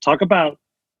leaders, talk about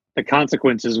the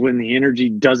consequences when the energy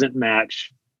doesn't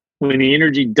match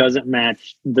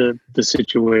the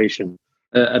situation.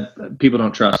 People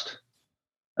don't trust.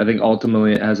 I think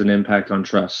ultimately it has an impact on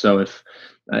trust. So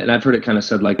and I've heard it kind of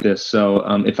said like this. So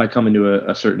if I come into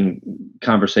a certain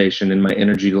conversation and my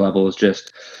energy level is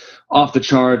just off the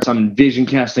charts, I'm in vision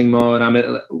casting mode,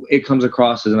 it comes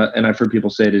across as, and I've heard people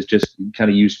say it is just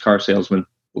kind of used car salesman.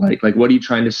 Like, what are you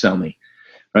trying to sell me?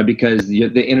 Right, because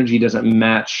the energy doesn't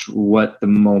match what the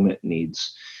moment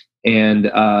needs.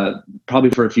 And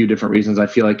probably for a few different reasons, I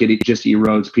feel like it just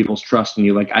erodes people's trust in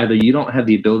you. Like, either you don't have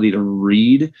the ability to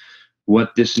read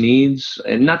what this needs,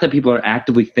 and not that people are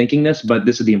actively thinking this, but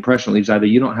this is the impression it leaves. Either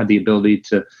you don't have the ability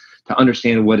to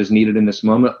understand what is needed in this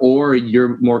moment, or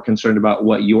you're more concerned about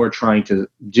what you're trying to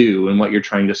do and what you're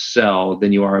trying to sell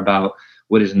than you are about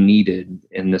what is needed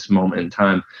in this moment in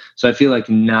time. So I feel like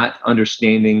not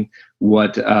understanding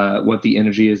what the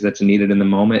energy is that's needed in the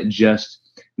moment just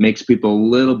makes people a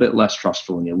little bit less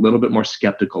trustful in you, a little bit more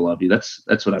skeptical of you.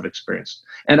 That's what I've experienced.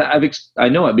 And I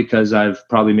know it because I've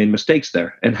probably made mistakes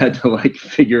there and had to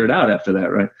figure it out after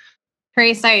that, right?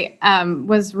 Trace, I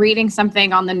was reading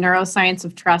something on the neuroscience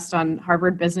of trust on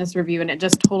Harvard Business Review, and it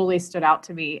just totally stood out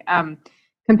to me.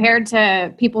 Compared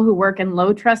to people who work in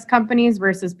low trust companies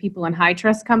versus people in high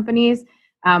trust companies,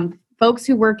 folks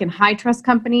who work in high trust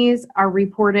companies are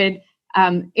reported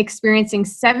experiencing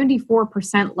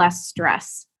 74% less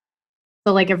stress.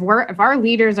 So if our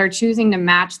leaders are choosing to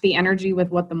match the energy with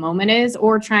what the moment is,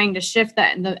 or trying to shift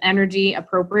the energy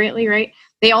appropriately, right?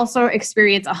 They also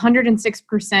experience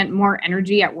 106% more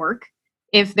energy at work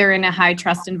if they're in a high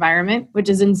trust environment, which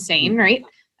is insane, right?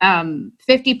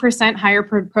 50% higher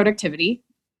productivity,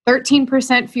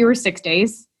 13% fewer sick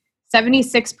days,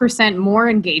 76% more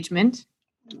engagement,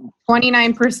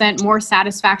 29% more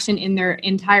satisfaction in their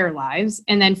entire lives,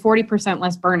 and then 40%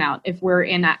 less burnout if we're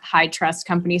in a high trust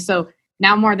company. So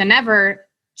now more than ever,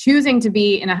 choosing to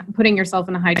be putting yourself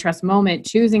in a high trust moment,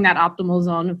 choosing that optimal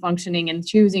zone of functioning and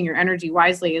choosing your energy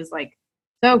wisely is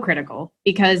so critical,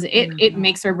 because it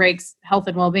makes or breaks health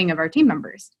and well-being of our team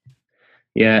members.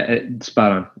 Yeah,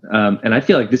 spot on. And I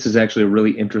feel like this is actually a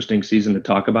really interesting season to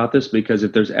talk about this, because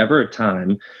if there's ever a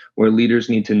time where leaders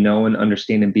need to know and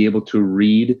understand and be able to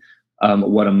read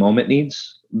what a moment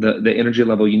needs, the energy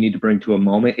level you need to bring to a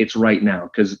moment, it's right now,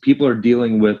 because people are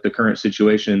dealing with the current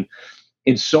situation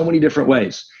in so many different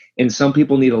ways. And some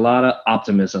people need a lot of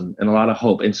optimism and a lot of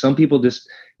hope. And some people just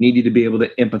need you to be able to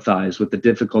empathize with the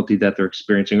difficulty that they're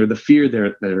experiencing or the fear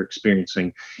they're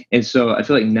experiencing. And so I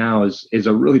feel like now is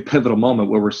a really pivotal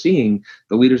moment where we're seeing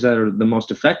the leaders that are the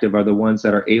most effective are the ones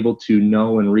that are able to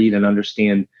know and read and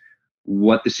understand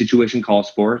what the situation calls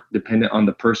for, dependent on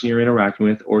the person you're interacting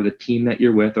with or the team that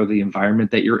you're with or the environment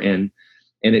that you're in.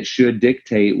 And it should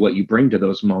dictate what you bring to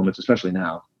those moments, especially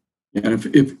now. And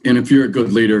if you're a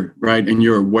good leader, right, and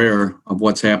you're aware of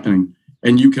what's happening,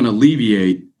 and you can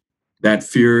alleviate that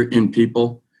fear in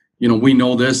people, we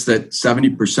know this, that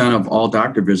 70% of all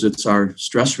doctor visits are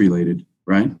stress related,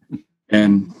 right?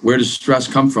 And where does stress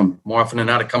come from? More often than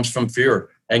not, it comes from fear,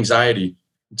 anxiety.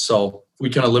 So if we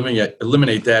can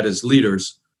eliminate that as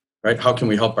leaders, right? How can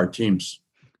we help our teams?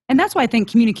 And that's why I think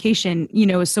communication,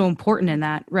 is so important in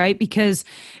that, right? Because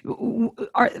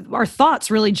our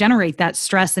thoughts really generate that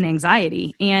stress and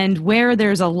anxiety. And where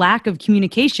there's a lack of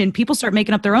communication, people start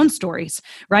making up their own stories,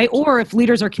 right? Or if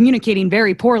leaders are communicating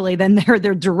very poorly, then they're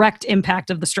direct impact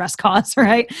of the stress cause,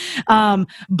 right?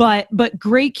 But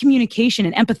great communication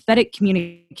and empathetic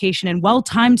communication and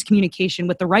well-timed communication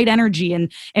with the right energy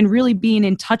and really being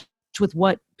in touch with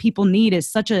what people need is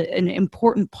such an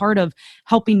important part of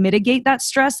helping mitigate that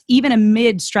stress, even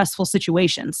amid stressful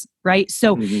situations, right?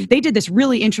 So they did this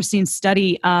really interesting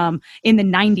study in the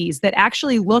 90s that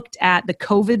actually looked at the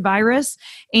COVID virus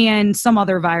and some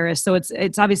other virus. So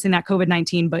it's obviously not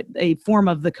COVID-19, but a form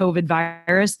of the COVID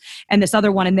virus and this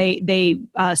other one. And they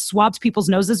swabbed people's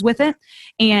noses with it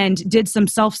and did some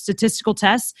self-statistical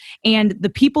tests. And the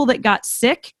people that got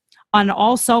sick on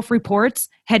all self-reports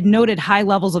had noted high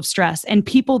levels of stress, and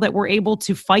people that were able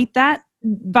to fight that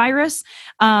virus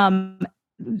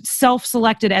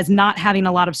self-selected as not having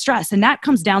a lot of stress. And that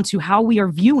comes down to how we are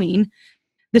viewing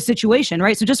the situation,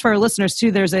 right? So just for our listeners too,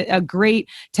 there's a great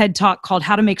TED Talk called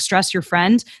How to Make Stress Your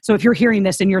Friend. So if you're hearing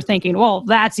this and you're thinking, well,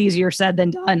 that's easier said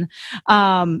than done,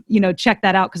 check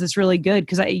that out because it's really good.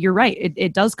 Because you're right,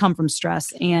 it does come from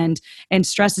stress, and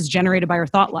stress is generated by our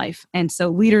thought life. And so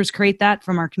leaders create that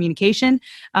from our communication,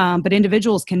 but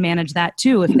individuals can manage that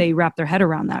too if they wrap their head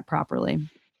around that properly.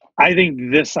 I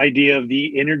think this idea of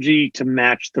the energy to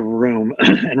match the room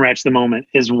and match the moment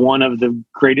is one of the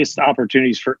greatest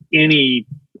opportunities for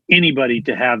anybody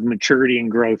to have maturity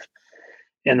and growth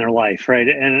in their life, right?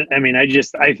 And I mean, I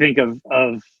think of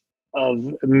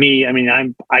me. I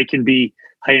mean, I can be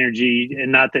high energy,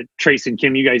 and not that Trace and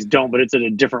Kim, you guys don't, but it's at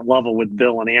a different level with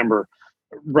Bill and Amber,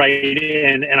 right?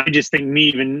 And I just think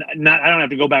I don't have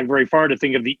to go back very far to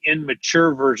think of the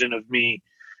immature version of me,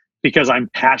 because I'm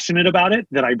passionate about it,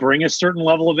 that I bring a certain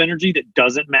level of energy that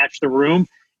doesn't match the room,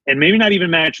 and maybe not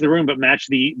even match the room, but match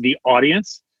the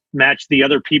audience, match the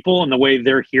other people and the way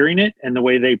they're hearing it and the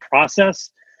way they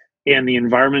process and the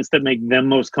environments that make them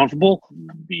most comfortable.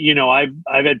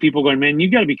 I've had people going, man, you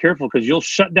got to be careful because you'll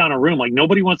shut down a room. Like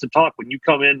nobody wants to talk when you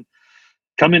come in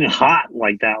hot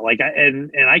like that. Like, and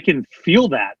I can feel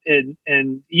that.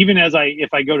 And even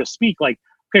if I go to speak, like,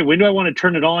 okay, when do I want to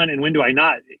turn it on and when do I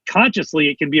not? Consciously,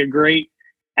 it can be a great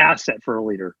asset for a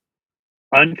leader.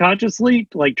 Unconsciously,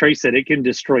 like Trey said, it can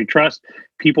destroy trust.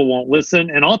 People won't listen.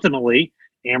 And ultimately,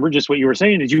 Amber, just what you were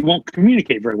saying is you won't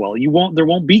communicate very well. There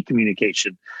won't be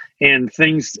communication, and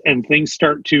things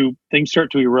start to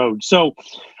erode. So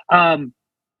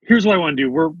here's what I want to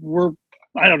do. We're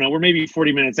maybe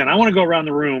 40 minutes in. I want to go around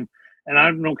the room, and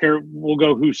I don't care. We'll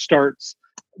go who starts,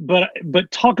 but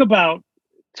talk about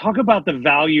the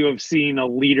value of seeing a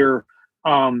leader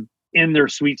in their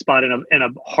sweet spot in a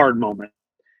hard moment,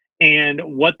 and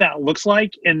what that looks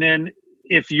like. And then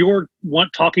if you're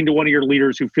talking to one of your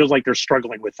leaders who feels like they're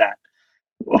struggling with that,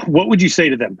 what would you say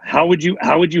to them? How would you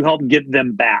help get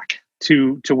them back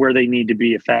to where they need to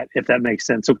be, if that makes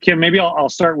sense? So Kim, maybe I'll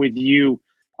start with you,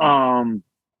 and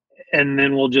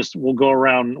then we'll go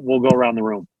around the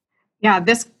room. Yeah,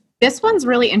 this one's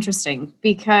really interesting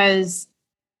because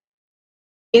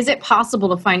is it possible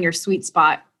to find your sweet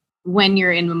spot when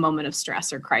you're in a moment of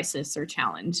stress or crisis or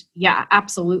challenge? Yeah,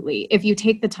 absolutely. If you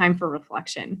take the time for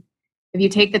reflection, if you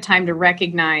take the time to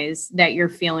recognize that you're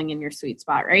feeling in your sweet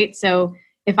spot, right? So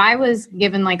if I was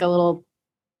given like a little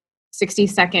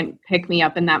 60-second pick me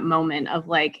up in that moment of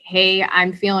like, hey,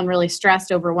 I'm feeling really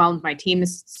stressed, overwhelmed. My team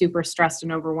is super stressed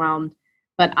and overwhelmed,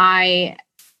 but I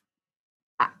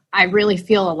really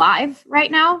feel alive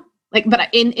right now. Like, but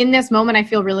in this moment, I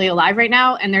feel really alive right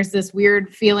now. And there's this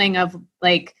weird feeling of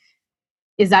like,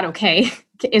 is that okay?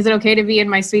 Is it okay to be in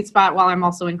my sweet spot while I'm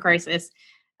also in crisis?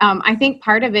 I think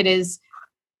part of it is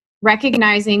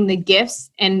recognizing the gifts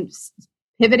and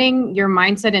pivoting your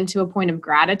mindset into a point of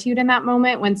gratitude in that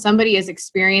moment. When somebody is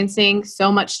experiencing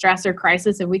so much stress or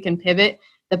crisis, if we can pivot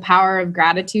the power of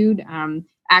gratitude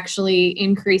actually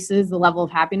increases the level of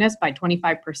happiness by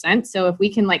 25%. So if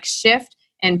we can like shift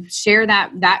and share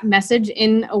that message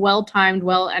in a well-timed,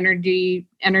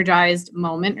 energized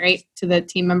moment, right, to the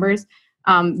team members,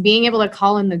 being able to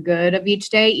call in the good of each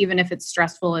day, even if it's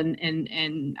stressful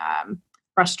and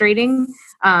frustrating,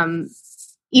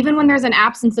 even when there's an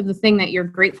absence of the thing that you're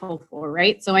grateful for,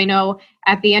 right? So I know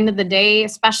at the end of the day,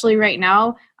 especially right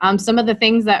now, some of the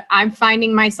things that I'm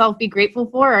finding myself be grateful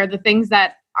for are the things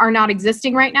that are not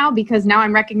existing right now, because now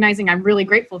I'm recognizing I'm really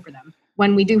grateful for them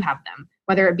when we do have them,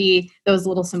 whether it be those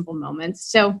little simple moments.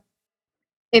 So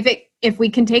if we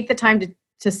can take the time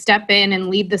to step in and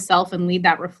lead the self and lead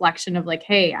that reflection of like,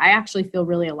 hey, I actually feel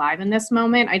really alive in this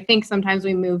moment. I think sometimes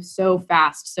we move so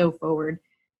fast, so forward.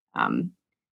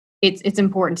 It's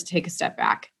important to take a step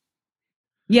back.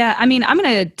 Yeah, I mean, I'm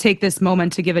going to take this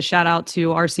moment to give a shout out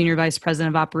to our Senior Vice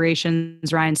President of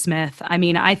Operations, Ryan Smith. I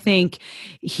mean, I think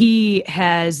he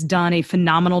has done a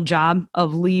phenomenal job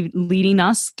of leading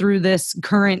us through this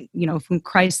current,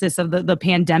 crisis of the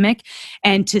pandemic.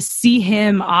 And to see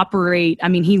him operate, I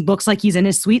mean, he looks like he's in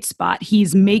his sweet spot.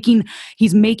 He's making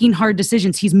hard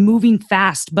decisions. He's moving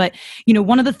fast. But,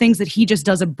 one of the things that he just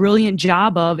does a brilliant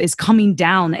job of is coming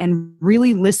down and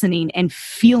really listening and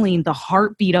feeling the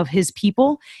heartbeat of his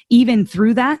people even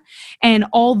through that. And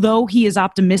although he is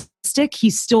optimistic,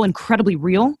 he's still incredibly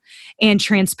real and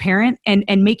transparent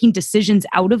and making decisions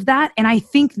out of that. And I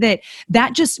think that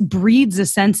just breeds a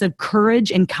sense of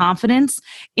courage and confidence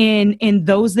in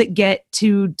those that get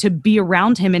to be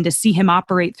around him and to see him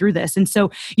operate through this. And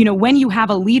so, when you have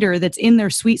a leader that's in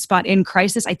their sweet spot in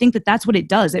crisis, I think that that's what it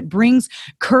does. It brings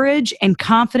courage and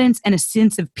confidence and a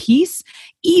sense of peace,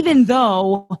 even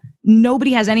though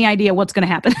nobody has any idea what's going to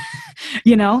happen,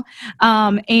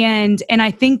 and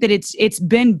I think that it's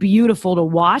been beautiful to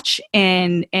watch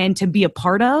and to be a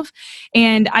part of.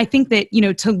 And I think that,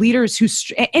 to leaders who,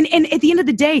 and at the end of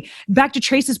the day, back to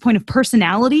Trace's point of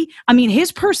personality, I mean,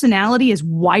 his personality is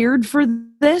wired for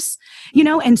this,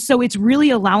 and so it's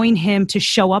really allowing him to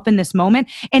show up in this moment.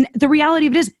 And the reality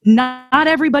of it is not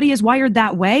everybody is wired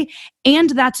that way,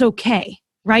 and that's okay.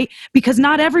 Right? Because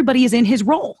not everybody is in his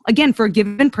role, again, for a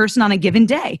given person on a given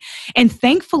day. And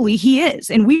thankfully he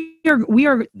is. And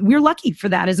we're lucky for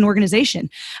that as an organization.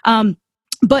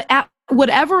 But at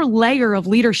whatever layer of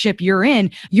leadership you're in,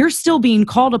 you're still being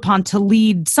called upon to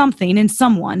lead something and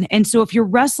someone. And so if you're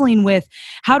wrestling with,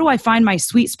 how do I find my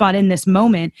sweet spot in this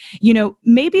moment?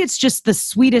 Maybe it's just the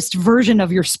sweetest version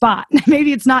of your spot.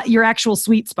 Maybe it's not your actual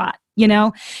sweet spot.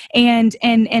 And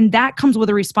that comes with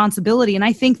a responsibility. And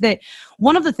I think that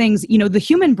one of the things, the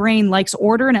human brain likes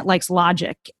order and it likes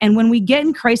logic. And when we get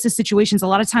in crisis situations, a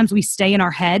lot of times we stay in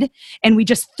our head and we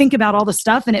just think about all the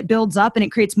stuff and it builds up and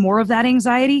it creates more of that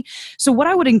anxiety. So what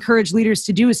I would encourage leaders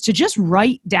to do is to just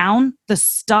write down the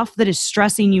stuff that is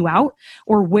stressing you out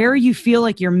or where you feel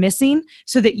like you're missing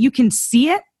so that you can see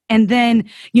it. And then,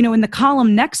 in the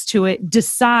column next to it,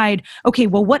 decide, okay,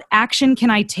 well, what action can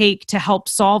I take to help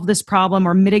solve this problem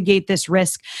or mitigate this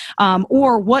risk?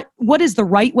 Or what is the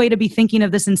right way to be thinking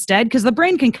of this instead? Because the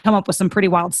brain can come up with some pretty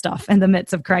wild stuff in the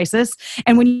midst of crisis.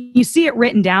 And when you see it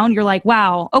written down, you're like,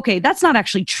 wow, okay, that's not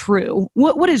actually true.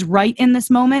 What is right in this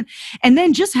moment? And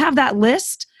then just have that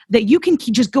list that you can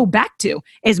just go back to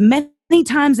as many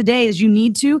times a day as you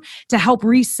need to help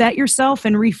reset yourself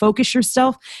and refocus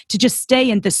yourself to just stay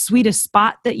in the sweetest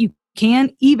spot that you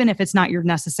can, even if it's not your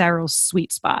necessary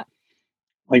sweet spot.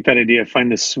 I like that idea.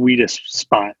 Find the sweetest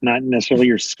spot, not necessarily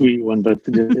your sweet one, but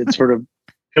it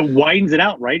widens it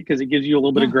out, right? Because it gives you a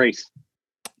little bit of grace.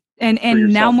 And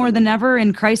now more than ever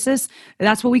in crisis,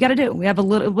 that's what we got to do. We have a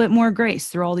little bit more grace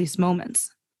through all these moments.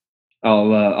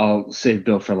 I'll save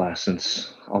Bill for last,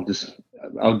 since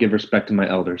I'll give respect to my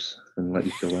elders and let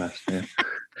you go last. Yeah.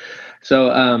 So,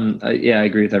 I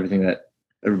agree with everything that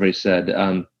everybody said.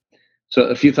 So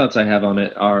a few thoughts I have on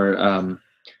it are,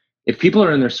 if people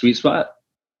are in their sweet spot,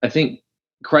 I think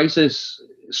crisis,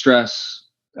 stress,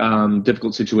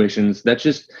 difficult situations,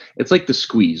 it's like the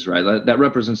squeeze, right? That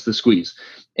represents the squeeze.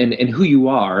 And who you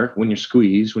are when you're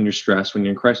squeezed, when you're stressed, when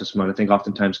you're in crisis mode, I think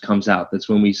oftentimes comes out. That's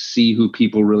when we see who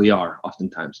people really are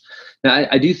oftentimes. Now,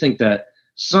 I do think that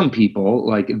some people,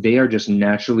 they are just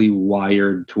naturally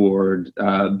wired toward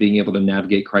being able to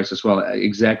navigate crisis well,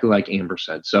 exactly like Amber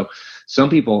said. So some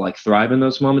people thrive in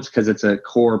those moments because it's a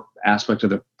core aspect of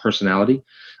their personality.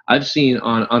 I've seen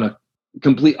on a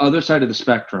complete other side of the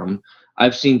spectrum,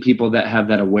 I've seen people that have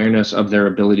that awareness of their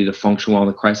ability to function well in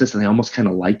the crisis, and they almost kind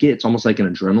of like it. It's almost like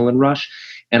an adrenaline rush.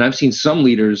 And I've seen some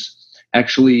leaders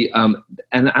actually, and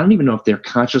I don't even know if they're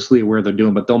consciously aware they're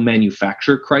doing, but they'll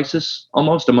manufacture crisis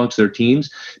almost amongst their teams,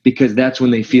 because that's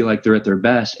when they feel like they're at their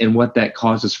best. And what that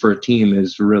causes for a team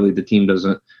is really the team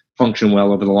doesn't function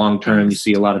well over the long term. You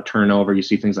see a lot of turnover, you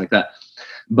see things like that.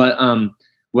 But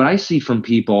what I see from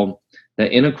people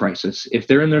that in a crisis, if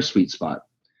they're in their sweet spot,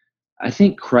 I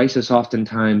think crisis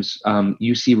oftentimes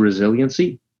you see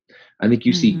resiliency. I think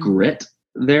you see grit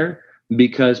there,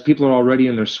 because people are already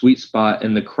in their sweet spot,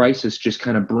 and the crisis just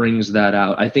kind of brings that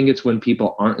out. I think it's when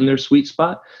people aren't in their sweet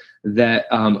spot that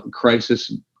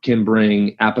crisis can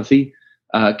bring apathy,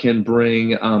 can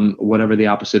bring whatever the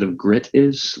opposite of grit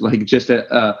is, like just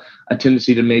a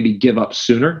tendency to maybe give up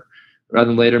sooner rather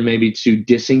than later, maybe to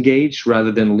disengage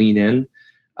rather than lean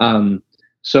in.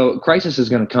 So crisis is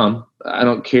going to come. I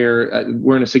don't care.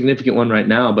 We're in a significant one right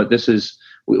now, but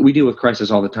we deal with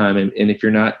crisis all the time. And if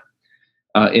you're not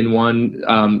in one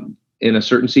in a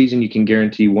certain season, you can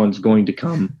guarantee one's going to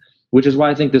come, which is why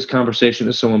I think this conversation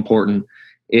is so important.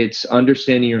 It's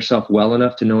understanding yourself well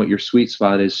enough to know what your sweet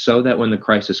spot is, so that when the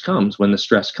crisis comes, when the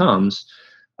stress comes,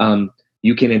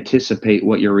 you can anticipate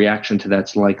what your reaction to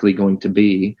that's likely going to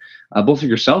be, both for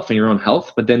yourself and your own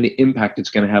health, but then the impact it's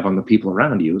going to have on the people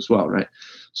around you as well, right?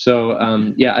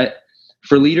 So,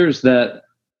 for leaders that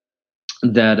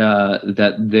they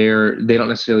don't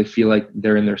necessarily feel like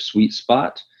they're in their sweet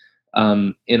spot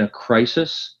in a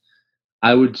crisis,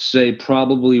 I would say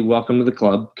probably welcome to the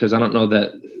club, because I don't know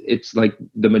that it's like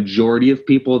the majority of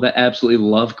people that absolutely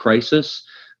love crisis.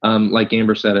 Like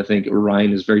Amber said, I think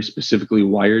Ryan is very specifically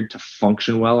wired to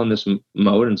function well in this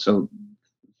mode. And so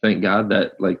thank God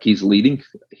that like he's leading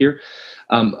here.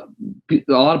 A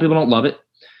lot of people don't love it.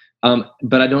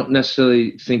 But I don't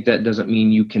necessarily think that doesn't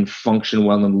mean you can function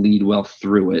well and lead well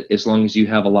through it, as long as you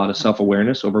have a lot of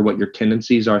self-awareness over what your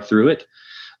tendencies are through it,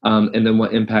 and then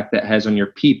what impact that has on your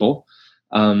people.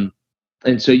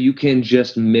 And so you can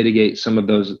just mitigate some of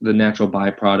the natural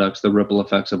byproducts, the ripple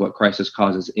effects of what crisis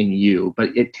causes in you.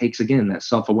 But it takes, again, that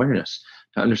self-awareness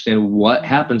to understand what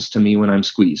happens to me when I'm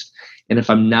squeezed. And if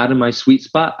I'm not in my sweet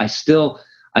spot,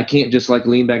 I can't just like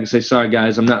lean back and say, sorry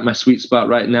guys, I'm not in my sweet spot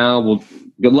right now. Well,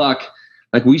 good luck.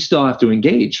 Like, we still have to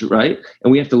engage, right?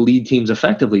 And we have to lead teams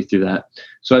effectively through that.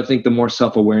 So I think the more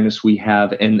self-awareness we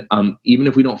have, and even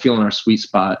if we don't feel in our sweet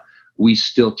spot, we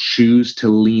still choose to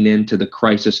lean into the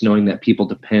crisis, knowing that people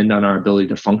depend on our ability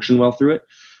to function well through it.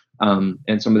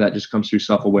 And some of that just comes through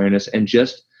self-awareness and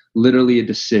just literally a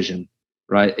decision,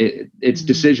 right? It's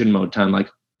decision mode time. Like,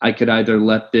 I could either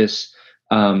let this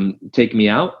take me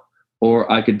out,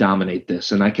 or I could dominate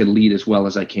this, and I could lead as well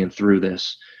as I can through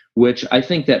this, which I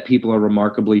think that people are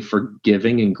remarkably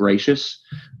forgiving and gracious,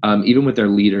 even with their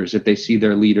leaders, if they see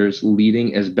their leaders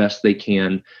leading as best they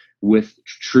can with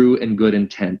true and good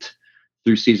intent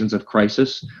through seasons of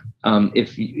crisis.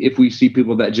 If we see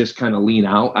people that just kind of lean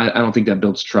out, I don't think that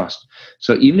builds trust.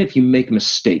 So even if you make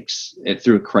mistakes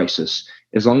through a crisis,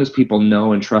 as long as people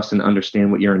know and trust and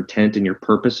understand what your intent and your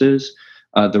purpose is,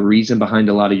 the reason behind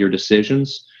a lot of your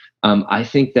decisions, I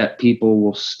think that people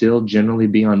will still generally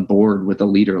be on board with a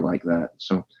leader like that.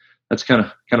 So that's kind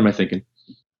of my thinking.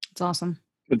 It's awesome.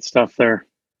 Good stuff there.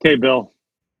 Okay, Bill.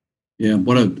 Yeah,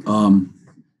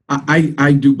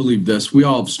 I do believe this. We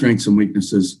all have strengths and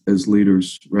weaknesses as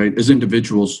leaders, right? As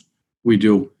individuals, we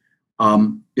do.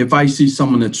 If I see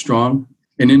someone that's strong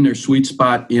and in their sweet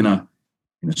spot in a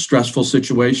stressful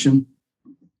situation,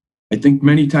 I think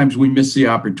many times we miss the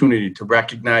opportunity to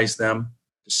recognize them,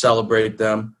 to celebrate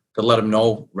them, to let them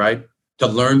know, right? To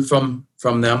learn from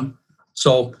them.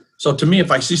 So to me, if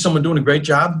I see someone doing a great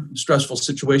job in a stressful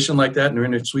situation like that and they're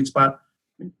in their sweet spot,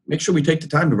 make sure we take the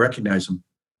time to recognize them,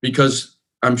 because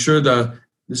I'm sure the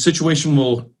situation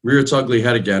will rear its ugly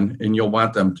head again, and you'll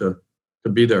want them to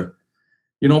be there.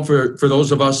 You know, for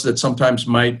those of us that sometimes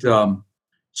might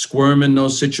squirm in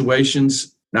those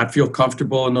situations, not feel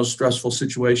comfortable in those stressful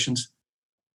situations,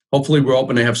 hopefully we're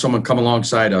open to have someone come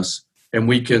alongside us and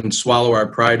we can swallow our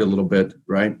pride a little bit,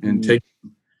 right? And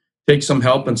take some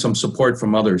help and some support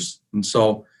from others. And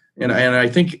so, and I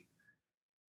think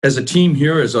as a team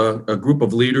here, as a group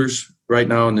of leaders right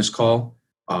now in this call,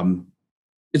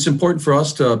 it's important for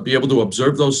us to be able to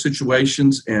observe those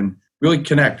situations and really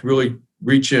connect, really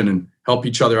reach in and help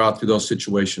each other out through those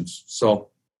situations. So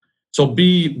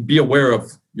be aware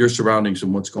of your surroundings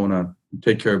and what's going on. And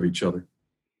take care of each other.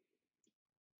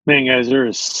 Man, guys, there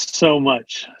is so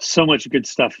much good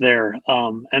stuff there.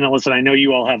 And listen, I know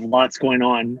you all have lots going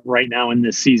on right now in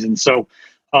this season. So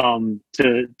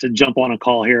to jump on a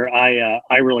call here,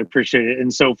 I really appreciate it.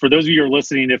 And so for those of you who are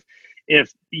listening,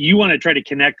 if you want to try to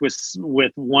connect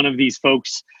with one of these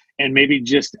folks and maybe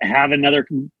just have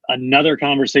another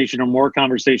conversation or more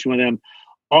conversation with them,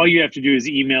 all you have to do is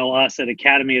email us at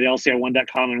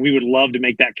academy@lci1.com, and we would love to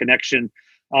make that connection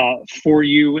for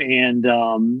you. And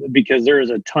because there is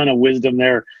a ton of wisdom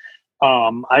there.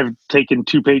 I've taken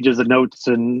 2 pages of notes,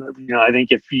 and I think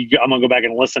I'm gonna go back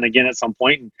and listen again at some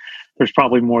point, and there's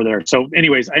probably more there. So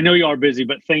anyways, I know you all are busy,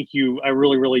 but thank you. I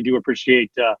really, really do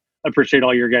appreciate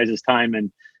all your guys' time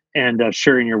and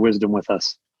sharing your wisdom with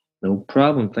us. No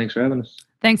problem. Thanks for having us.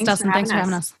 Thanks Dustin. Thanks for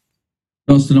having us.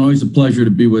 Dustin, always a pleasure to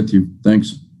be with you.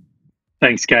 Thanks.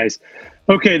 Thanks, guys.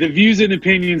 Okay, the views and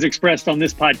opinions expressed on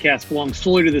this podcast belong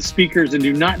solely to the speakers and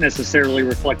do not necessarily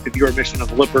reflect the view or mission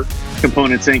of Lippert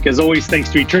Components, Inc. As always, thanks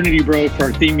to Eternity Bro for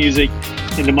our theme music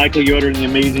and to Michael Yoder and the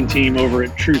amazing team over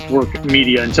at Truthwork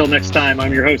Media. Until next time,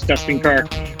 I'm your host, Dustin Carr,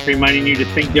 reminding you to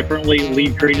think differently,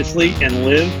 lead courageously, and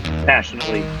live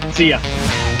passionately. See ya.